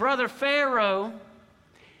adopted brother Pharaoh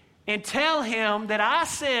and tell him that I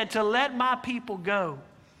said to let my people go.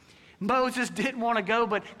 Moses didn't want to go,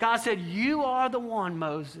 but God said, you are the one,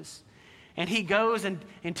 Moses. And he goes and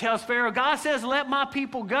tells Pharaoh, God says, let my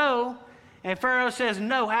people go. And Pharaoh says,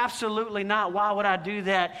 no, absolutely not. Why would I do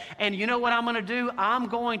that? And you know what I'm going to do? I'm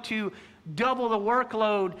going to double the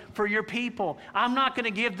workload for your people. I'm not going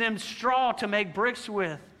to give them straw to make bricks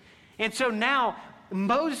with. And so now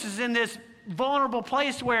Moses is in this vulnerable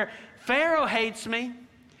place where Pharaoh hates me.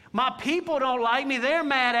 My people don't like me. They're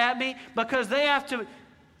mad at me because they have to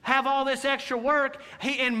have all this extra work.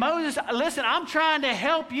 And Moses, listen, I'm trying to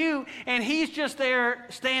help you, and he's just there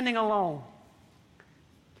standing alone.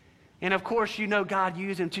 And of course, you know God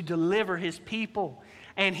used him to deliver his people.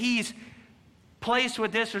 And he's placed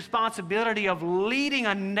with this responsibility of leading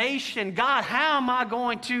a nation. God, how am I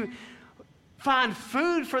going to find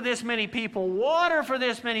food for this many people, water for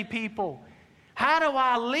this many people? How do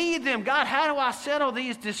I lead them? God, how do I settle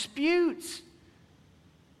these disputes?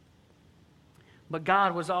 But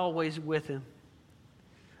God was always with him.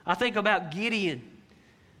 I think about Gideon.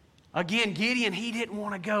 Again, Gideon, he didn't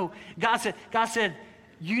want to go. God said,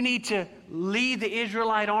 you need to lead the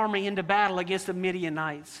Israelite army into battle against the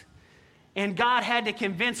Midianites. And God had to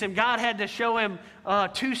convince him. God had to show him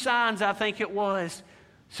 2 signs, I think it was,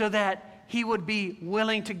 so that he would be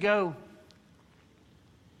willing to go.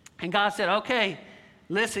 And God said, okay,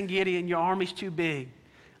 listen, Gideon, your army's too big.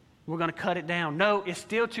 We're going to cut it down. No, it's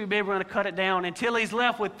still too big. We're going to cut it down until he's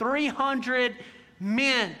left with 300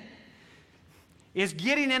 men. Is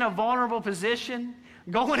Gideon in a vulnerable position,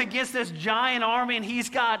 going against this giant army, and he's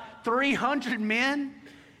got 300 men?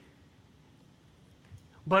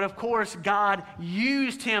 But of course, God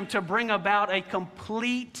used him to bring about a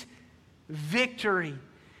complete victory.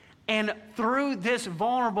 And through this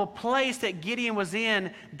vulnerable place that Gideon was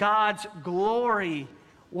in, God's glory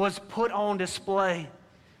was put on display.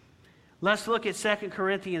 Let's look at 2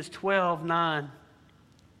 Corinthians 12:9.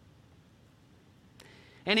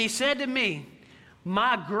 And he said to me,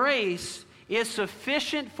 my grace is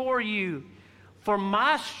sufficient for you, for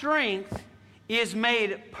my strength is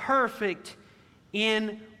made perfect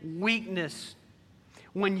in weakness.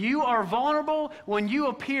 When you are vulnerable, when you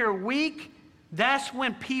appear weak, that's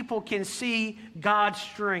when people can see God's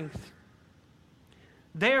strength.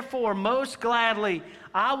 Therefore, most gladly,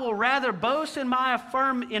 I will rather boast in my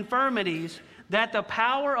infirmities, that the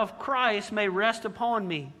power of Christ may rest upon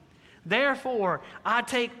me. Therefore, I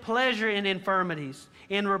take pleasure in infirmities,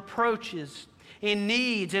 in reproaches, in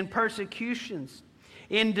needs, in persecutions,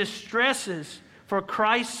 in distresses, for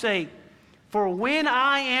Christ's sake. For when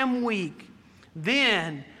I am weak,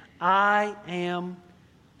 then I am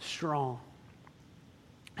strong.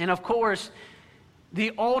 And of course,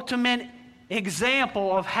 the ultimate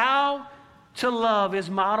example of how to love is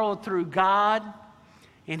modeled through God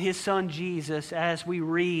and his son Jesus, as we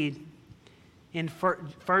read in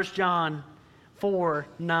 1 John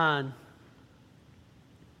 4:9.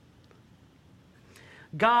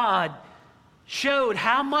 God showed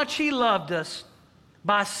how much he loved us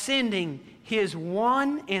by sending his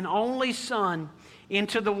one and only Son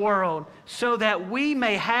into the world so that we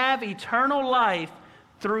may have eternal life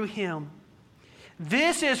through him.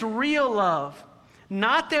 This is real love.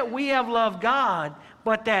 Not that we have loved God,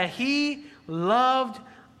 but that he loved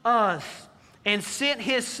us and sent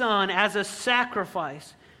his Son as a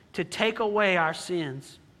sacrifice to take away our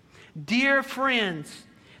sins. Dear friends,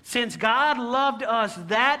 since God loved us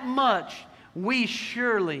that much, we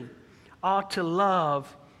surely ought to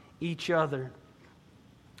love each other.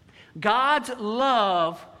 God's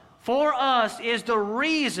love for us is the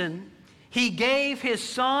reason he gave his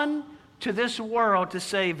Son to this world to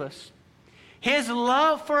save us. His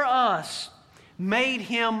love for us made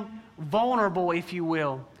him vulnerable, if you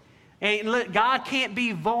will. And God can't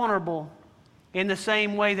be vulnerable in the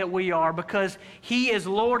same way that we are, because he is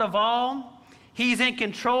Lord of all. He's in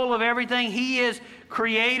control of everything. He is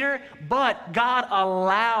creator. But God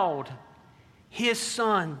allowed his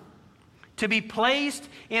Son to be placed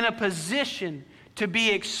in a position to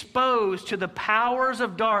be exposed to the powers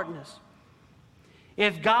of darkness.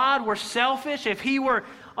 If God were selfish, if he were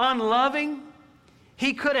unloving,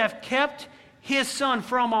 he could have kept his son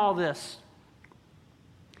from all this.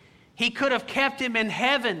 He could have kept him in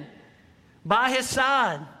heaven by his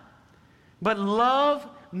side. But love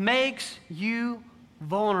makes you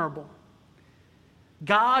vulnerable.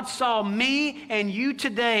 God saw me and you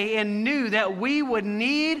today and knew that we would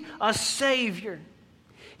need a Savior.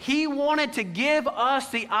 He wanted to give us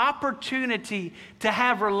the opportunity to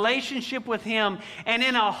have relationship with Him, and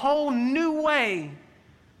in a whole new way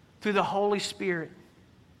through the Holy Spirit.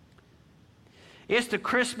 It's the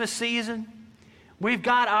Christmas season. We've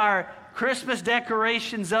got our Christmas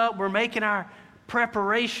decorations up. We're making our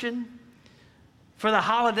preparation for the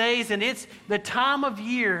holidays, and it's the time of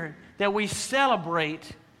year that we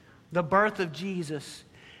celebrate the birth of Jesus.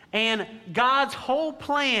 And God's whole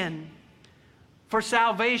plan for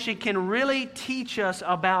salvation can really teach us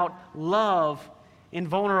about love and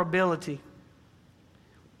vulnerability.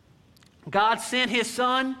 God sent His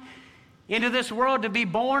Son into this world to be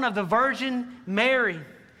born of the Virgin Mary.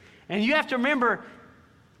 And you have to remember,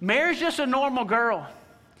 Mary's just a normal girl.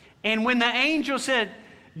 And when the angel said,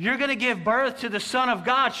 "You're going to give birth to the Son of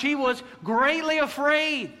God," she was greatly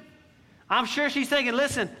afraid. I'm sure she's thinking,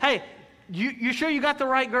 listen, hey, you sure you got the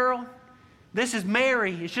right girl? This is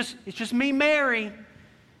Mary. It's just me, Mary.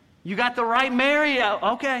 You got the right Mary?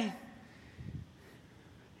 Okay.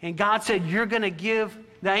 And God said, you're going to give,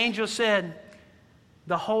 the angel said,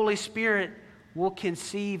 the Holy Spirit will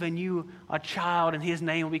conceive in you a child, and His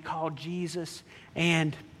name will be called Jesus.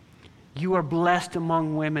 And you are blessed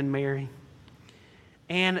among women, Mary.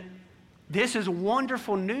 And this is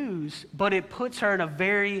wonderful news, but it puts her in a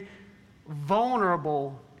very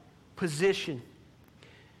vulnerable position.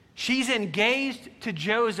 She's engaged to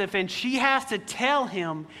Joseph, and she has to tell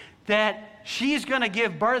him that she's going to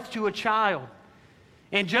give birth to a child.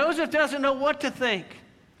 And Joseph doesn't know what to think.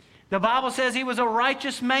 The Bible says he was a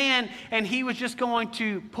righteous man, and he was just going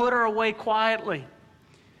to put her away quietly.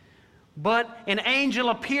 But an angel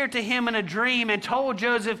appeared to him in a dream and told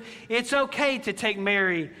Joseph it's okay to take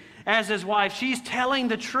Mary as his wife. She's telling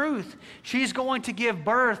the truth. She's going to give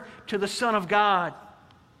birth to the Son of God.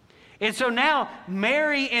 And so now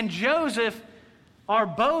Mary and Joseph are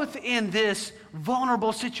both in this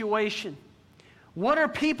vulnerable situation. What are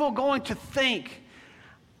people going to think?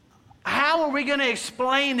 How are we going to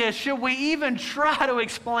explain this? Should we even try to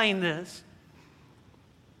explain this?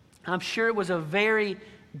 I'm sure it was a very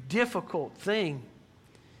difficult thing.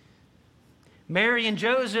 Mary and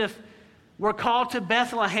Joseph were called to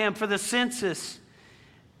Bethlehem for the census,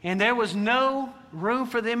 and there was no room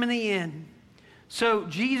for them in the inn. So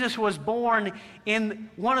Jesus was born in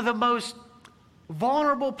one of the most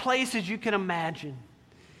vulnerable places you can imagine.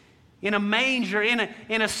 In a manger, in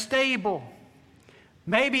a stable,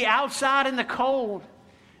 maybe outside in the cold,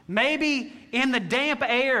 maybe in the damp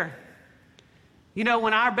air. You know,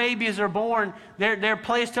 when our babies are born, they're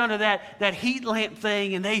placed under that heat lamp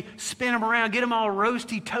thing, and they spin them around, get them all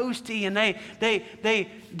roasty, toasty, and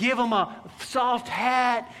they give them a soft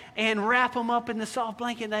hat and wrap them up in the soft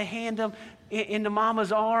blanket, and they hand them into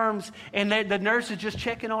mama's arms, and the nurse is just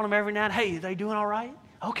checking on them every night. Hey, are they doing all right?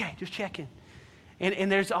 Okay, just checking.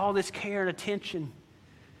 And there's all this care and attention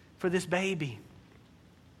for this baby.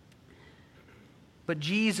 But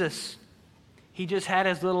Jesus, He just had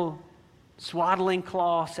His little swaddling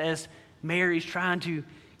cloths as Mary's trying to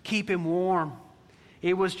keep Him warm.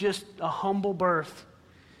 It was just a humble birth.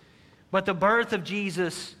 But the birth of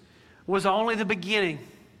Jesus was only the beginning.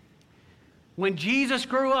 When Jesus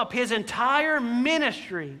grew up, His entire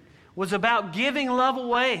ministry was about giving love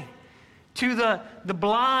away to the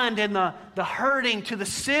blind and the hurting, to the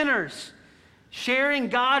sinners, sharing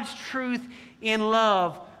God's truth in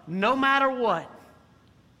love no matter what.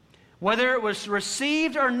 Whether it was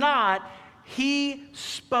received or not, He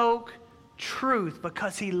spoke truth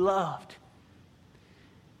because He loved.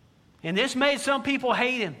 And this made some people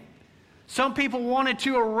hate Him. Some people wanted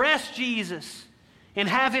to arrest Jesus and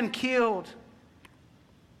have Him killed.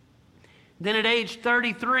 Then at age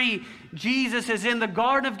 33, Jesus is in the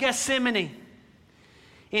Garden of Gethsemane,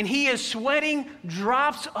 and He is sweating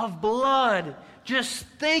drops of blood just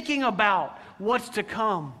thinking about what's to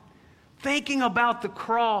come, thinking about the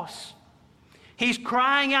cross. He's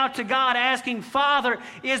crying out to God, asking, Father,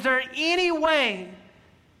 is there any way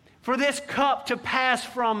for this cup to pass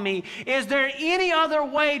from me? Is there any other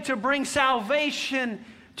way to bring salvation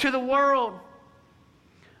to the world?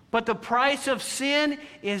 But the price of sin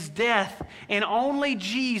is death, and only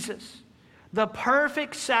Jesus, the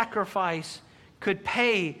perfect sacrifice, could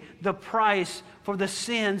pay the price for the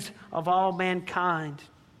sins of all mankind.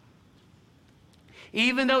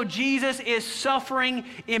 Even though Jesus is suffering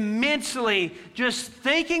immensely just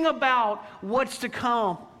thinking about what's to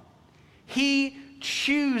come, He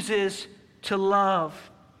chooses to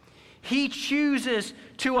love. He chooses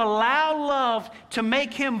to allow love to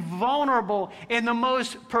make him vulnerable in the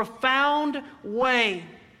most profound way.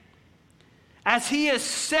 As he is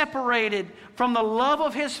separated from the love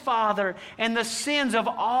of his Father and the sins of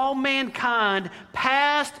all mankind,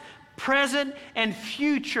 past, present, and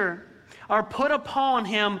future, are put upon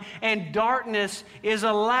him, and darkness is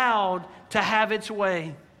allowed to have its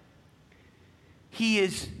way. He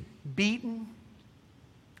is beaten,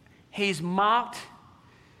 he's mocked,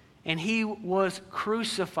 and he was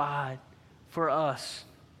crucified for us.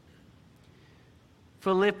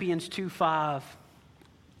 Philippians 2:5.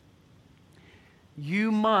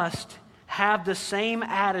 You must have the same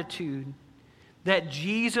attitude that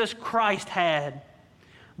Jesus Christ had.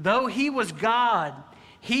 Though he was God,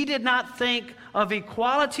 he did not think of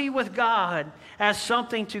equality with God as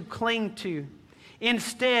something to cling to.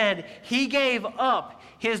 Instead, he gave up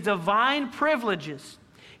his divine privileges.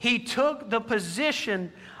 He took the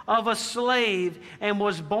position of a slave and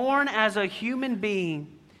was born as a human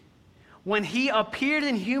being. When he appeared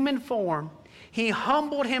in human form, he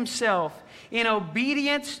humbled himself in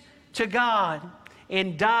obedience to God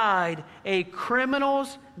and died a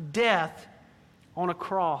criminal's death on a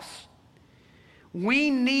cross. We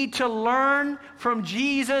need to learn from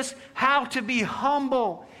Jesus how to be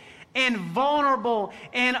humble and vulnerable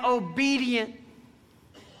and obedient.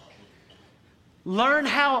 Learn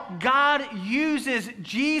how God uses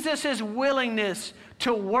Jesus' willingness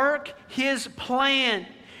to work his plan.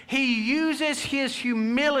 He uses his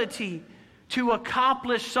humility to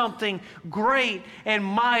accomplish something great and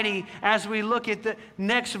mighty, as we look at the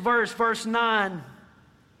next verse, verse 9.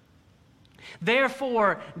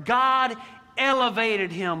 Therefore, God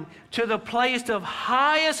elevated him to the place of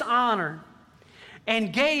highest honor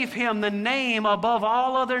and gave him the name above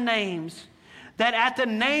all other names, that at the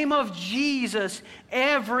name of Jesus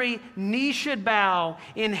every knee should bow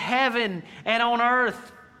in heaven and on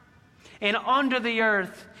earth and under the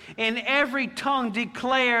earth, and every tongue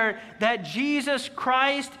declare that Jesus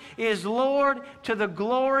Christ is Lord, to the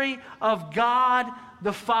glory of God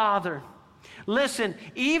the Father. Listen,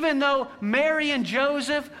 even though Mary and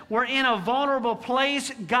Joseph were in a vulnerable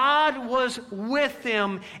place, God was with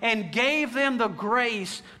them and gave them the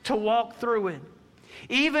grace to walk through it.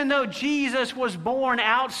 Even though Jesus was born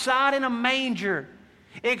outside in a manger,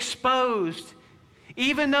 exposed,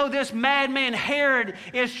 even though this madman Herod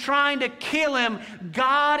is trying to kill him,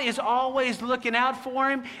 God is always looking out for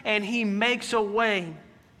him, and he makes a way.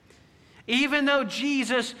 Even though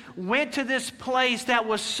Jesus went to this place that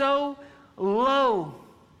was so low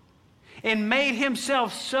and made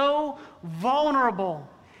himself so vulnerable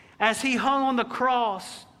as he hung on the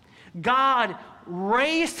cross, God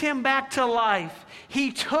raised him back to life.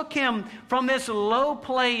 He took him from this low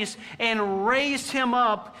place and raised him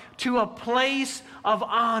up to a place of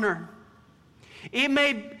honor. It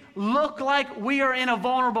may look like we are in a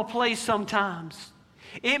vulnerable place sometimes.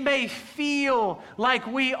 It may feel like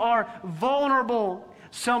we are vulnerable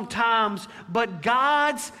sometimes, but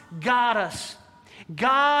God's got us.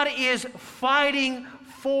 God is fighting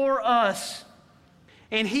for us,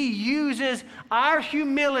 and he uses our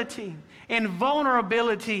humility and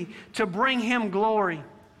vulnerability to bring him glory.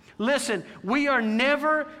 Listen, we are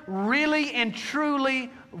never really and truly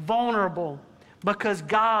vulnerable because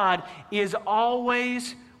God is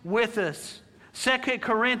always with us. 2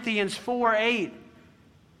 Corinthians 4:8.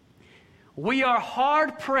 We are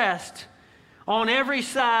hard pressed on every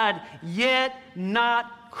side, yet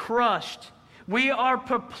not crushed. We are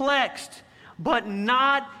perplexed, but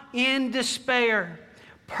not in despair.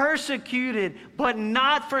 Persecuted, but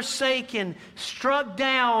not forsaken. Struck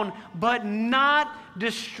down, but not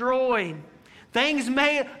destroyed. Things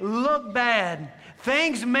may look bad.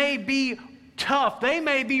 Things may be tough. They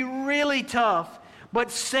may be really tough. But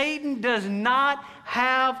Satan does not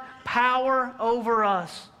have power over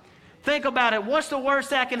us. Think about it. What's the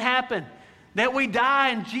worst that can happen? That we die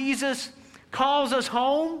and Jesus calls us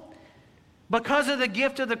home? Because of the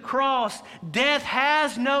gift of the cross, death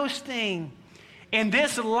has no sting. And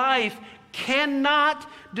this life cannot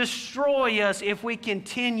destroy us if we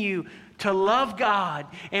continue to love God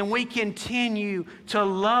and we continue to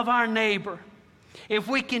love our neighbor. If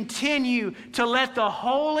we continue to let the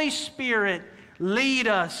Holy Spirit lead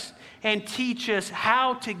us and teach us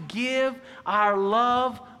how to give our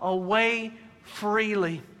love away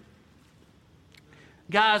freely.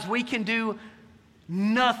 Guys, we can do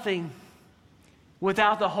nothing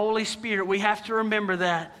without the Holy Spirit. We have to remember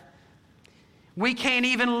that. We can't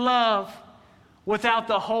even love without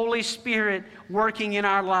the Holy Spirit working in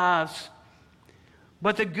our lives.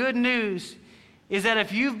 But the good news is that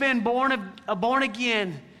if you've been born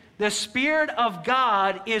again, the Spirit of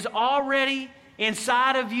God is already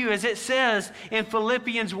inside of you, as it says in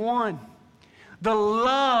Philippians 1. The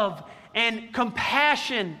love and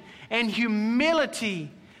compassion and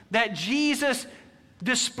humility that Jesus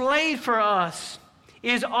displayed for us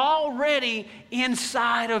is already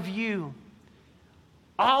inside of you.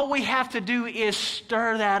 All we have to do is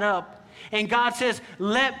stir that up. And God says,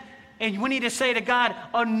 and we need to say to God,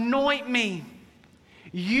 anoint me,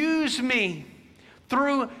 use me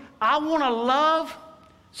I want to love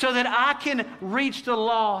so that I can reach the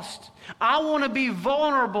lost. I want to be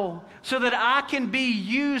vulnerable so that I can be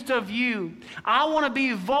used of you. I want to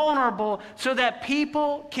be vulnerable so that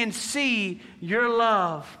people can see your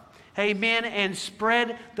love. Amen. And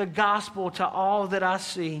spread the gospel to all that I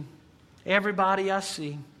see. Everybody I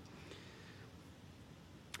see.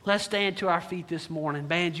 Let's stand to our feet this morning.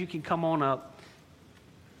 Band, you can come on up.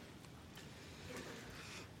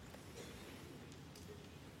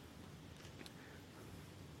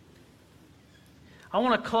 I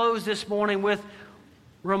want to close this morning with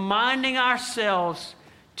reminding ourselves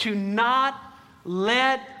to not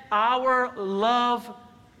let our love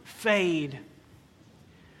fade.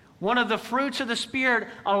 One of the fruits of the Spirit,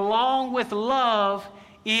 along with love,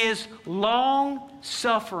 is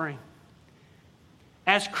long-suffering.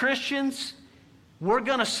 As Christians, we're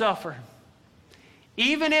going to suffer.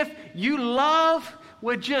 Even if you love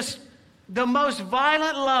with just the most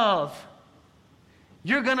violent love,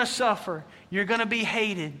 you're going to suffer. You're going to be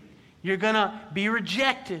hated. You're going to be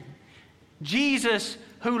rejected. Jesus,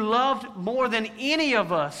 who loved more than any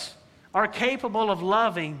of us are capable of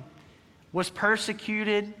loving, was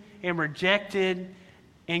persecuted and rejected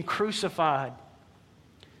and crucified.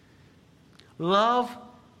 Love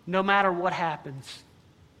no matter what happens.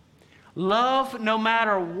 Love no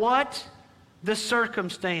matter what the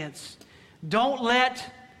circumstance. Don't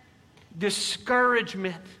let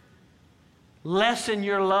discouragement lessen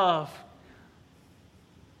your love.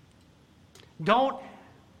 Don't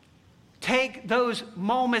take those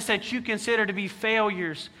moments that you consider to be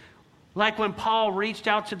failures, like when Paul reached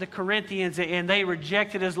out to the Corinthians and they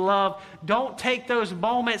rejected his love. Don't take those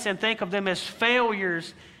moments and think of them as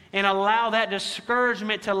failures and allow that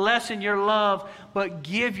discouragement to lessen your love, but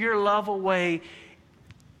give your love away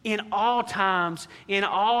in all times, in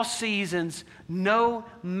all seasons, no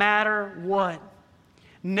matter what.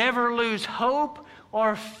 Never lose hope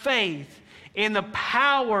or faith in the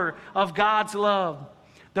power of God's love.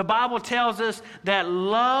 The Bible tells us that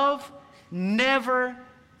love never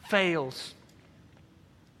fails.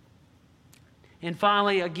 And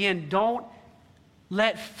finally, again, don't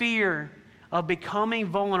let fear of becoming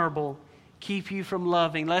vulnerable keep you from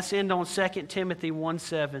loving. Let's end on 2 Timothy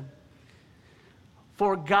 1:7.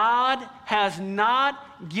 For God has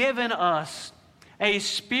not given us a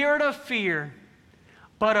spirit of fear,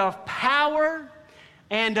 but of power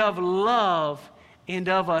and of love and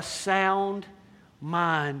of a sound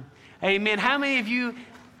mind. Amen. How many of you,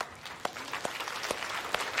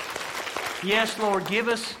 yes, Lord, give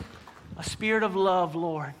us a spirit of love,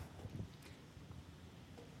 Lord.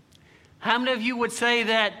 How many of you would say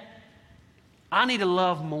that I need to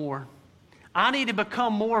love more? I need to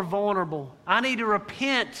become more vulnerable. I need to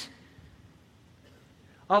repent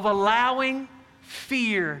of allowing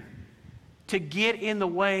fear to get in the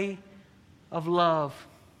way of love.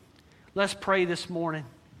 Let's pray this morning.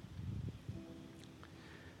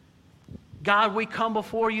 God, we come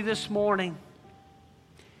before you this morning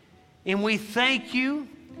and we thank you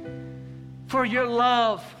for your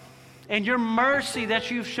love and your mercy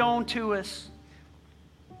that you've shown to us.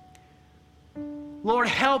 Lord,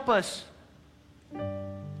 help us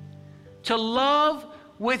to love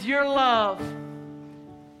with your love.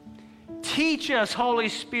 Teach us, Holy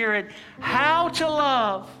Spirit, how to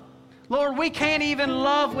love. Lord, we can't even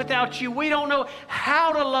love without you. We don't know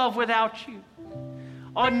how to love without you.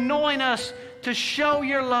 Anoint us to show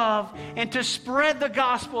your love and to spread the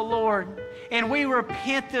gospel, Lord. And we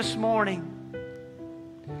repent this morning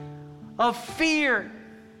of fear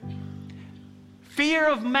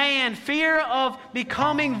of man, fear of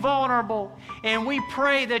becoming vulnerable. And we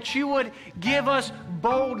pray that you would give us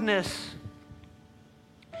boldness.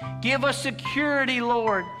 Give us security,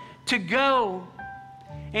 Lord, to go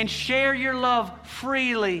and share your love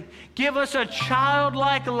freely. Give us a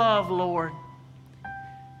childlike love, Lord,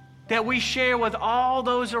 that we share with all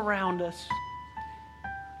those around us.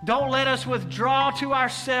 Don't let us withdraw to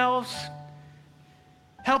ourselves.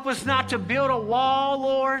 Help us not to build a wall,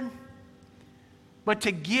 Lord, but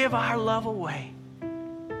to give our love away,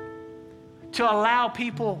 to allow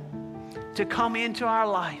people to come into our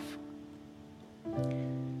life,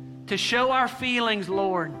 to show our feelings,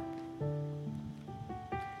 Lord,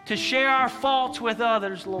 to share our faults with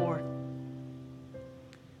others, Lord,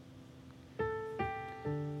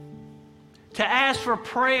 to ask for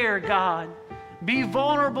prayer, God. Be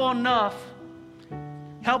vulnerable enough.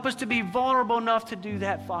 Help us to be vulnerable enough to do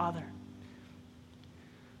that, Father.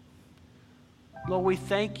 Lord, we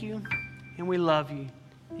thank you and we love you.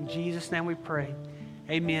 In Jesus' name we pray.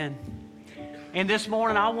 Amen. And this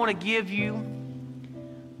morning I want to give you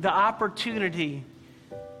the opportunity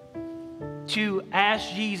to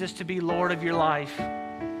ask Jesus to be Lord of your life.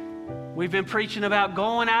 We've been preaching about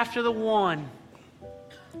going after the one.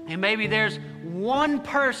 And maybe there's one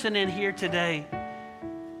person in here today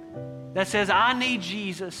that says, I need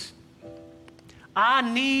Jesus. I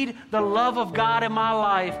need the love of God in my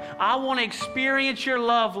life. I want to experience your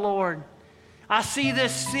love, Lord. I see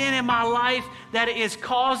this sin in my life that is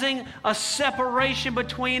causing a separation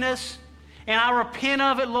between us. And I repent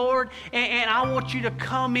of it, Lord. And I want you to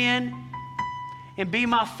come in and be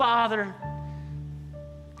my Father.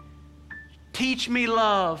 Teach me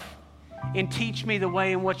love and teach me the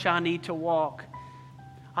way in which I need to walk.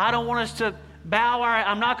 I don't want us to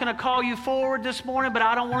I'm not going to call you forward this morning, but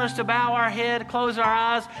I don't want us to bow our head, close our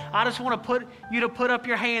eyes. I just want to put up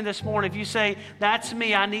your hand this morning. If you say, that's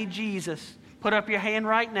me, I need Jesus, put up your hand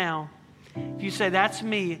right now. If you say, that's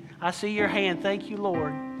me, I see your hand. Thank you,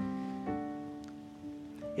 Lord.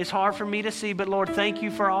 It's hard for me to see, but Lord, thank you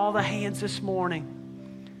for all the hands this morning.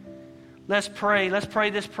 Let's pray. Let's pray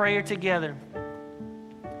this prayer together.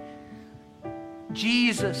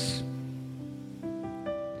 Jesus,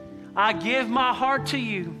 I give my heart to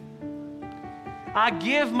you. I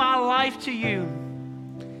give my life to you.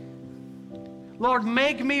 Lord,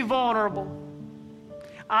 make me vulnerable.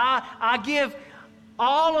 I give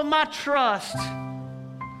all of my trust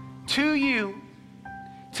to you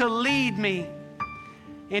to lead me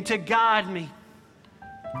and to guide me.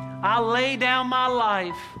 I lay down my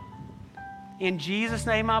life. In Jesus'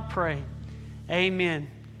 name I pray. Amen.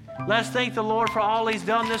 Let's thank the Lord for all He's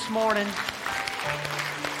done this morning.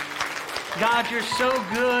 God, you're so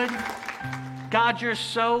good. God, you're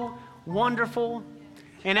so wonderful.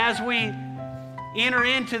 And as we enter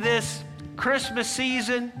into this Christmas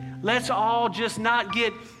season, let's all just not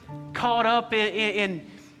get caught up in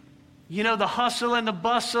the hustle and the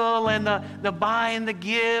bustle and the buying the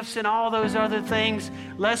gifts and all those other things.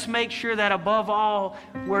 Let's make sure that above all,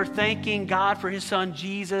 we're thanking God for His Son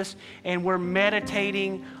Jesus and we're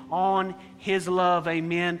meditating on His love.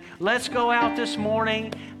 Amen. Let's go out this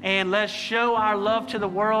morning and let's show our love to the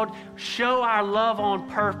world. Show our love on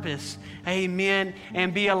purpose. Amen.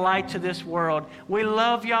 And be a light to this world. We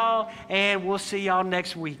love y'all and we'll see y'all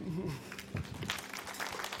next week.